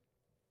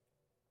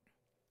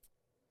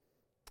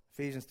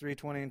 Ephesians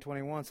 3:20 and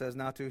 21 says,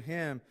 Now to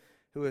him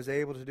who is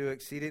able to do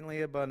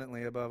exceedingly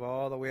abundantly above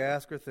all that we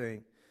ask or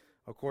think,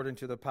 according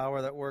to the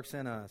power that works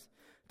in us,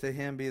 to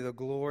him be the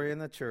glory in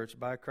the church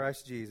by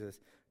Christ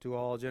Jesus to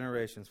all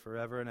generations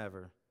forever and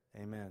ever.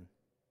 Amen.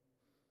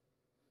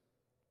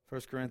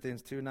 1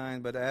 Corinthians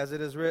 2:9, But as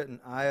it is written,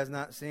 eye has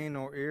not seen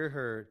nor ear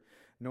heard,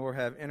 nor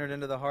have entered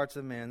into the hearts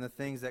of men the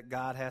things that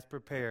God hath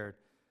prepared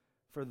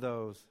for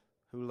those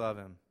who love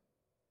him.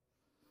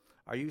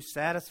 Are you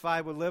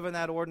satisfied with living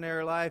that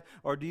ordinary life,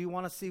 or do you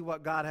want to see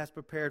what God has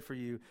prepared for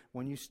you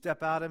when you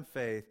step out in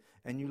faith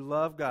and you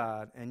love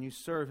God and you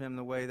serve him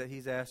the way that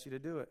he's asked you to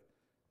do it?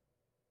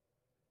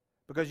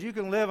 Because you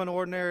can live an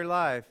ordinary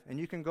life and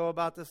you can go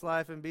about this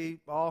life and be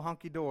all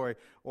hunky-dory,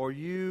 or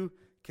you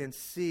can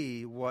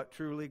see what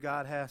truly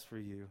God has for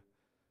you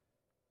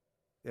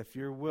if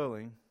you're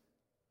willing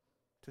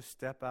to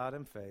step out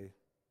in faith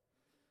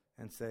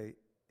and say,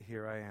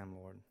 here I am,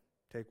 Lord.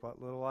 Take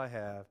what little I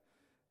have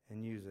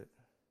and use it.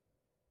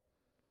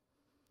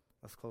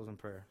 Let's close in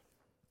prayer.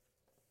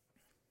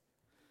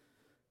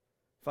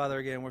 Father,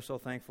 again, we're so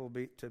thankful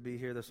to be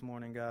here this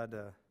morning, God.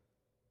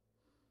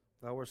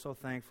 God, we're so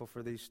thankful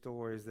for these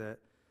stories that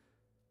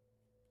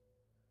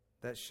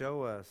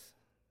show us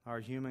our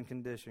human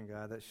condition,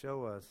 God, that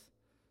show us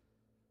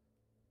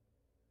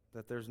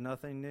that there's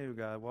nothing new,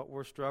 God. What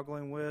we're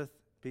struggling with,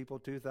 people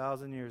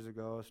 2,000 years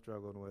ago have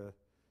struggled with.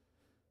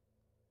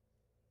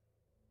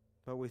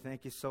 But we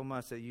thank you so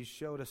much that you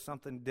showed us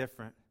something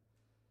different,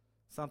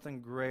 something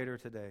greater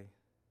today.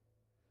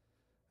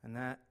 And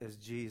that is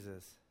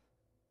Jesus.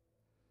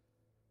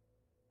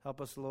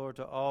 Help us, Lord,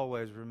 to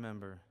always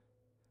remember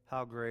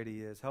how great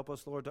he is. Help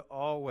us, Lord, to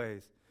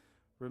always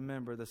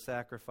remember the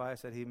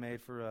sacrifice that he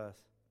made for us.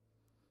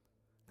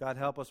 God,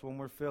 help us when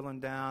we're feeling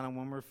down and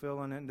when we're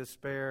feeling in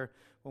despair,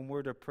 when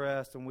we're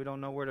depressed and we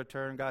don't know where to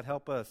turn. God,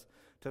 help us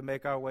to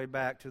make our way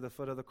back to the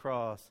foot of the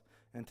cross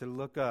and to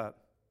look up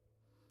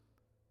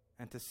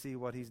and to see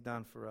what he's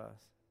done for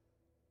us.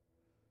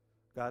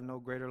 God, no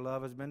greater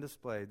love has been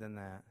displayed than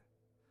that.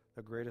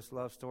 The greatest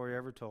love story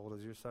ever told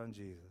is your son,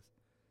 Jesus.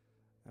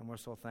 And we're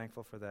so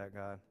thankful for that,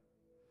 God.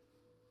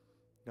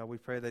 God, we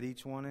pray that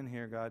each one in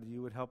here, God,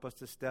 you would help us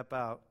to step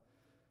out.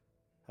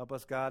 Help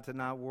us, God, to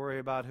not worry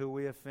about who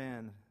we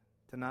offend,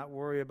 to not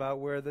worry about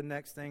where the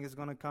next thing is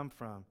going to come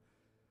from,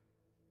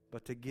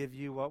 but to give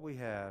you what we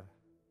have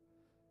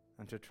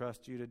and to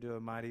trust you to do a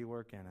mighty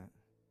work in it.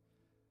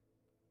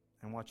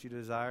 And what you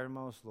desire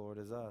most, Lord,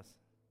 is us.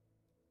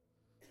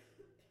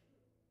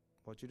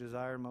 What you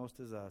desire most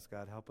is us,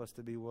 God. Help us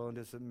to be willing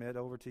to submit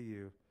over to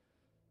you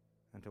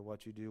and to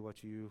what you do,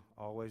 what you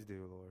always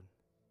do, Lord.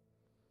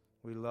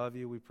 We love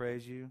you, we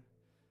praise you,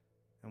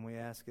 and we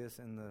ask this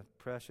in the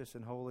precious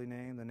and holy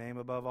name, the name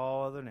above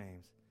all other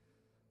names,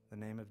 the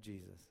name of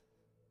Jesus.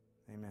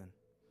 Amen.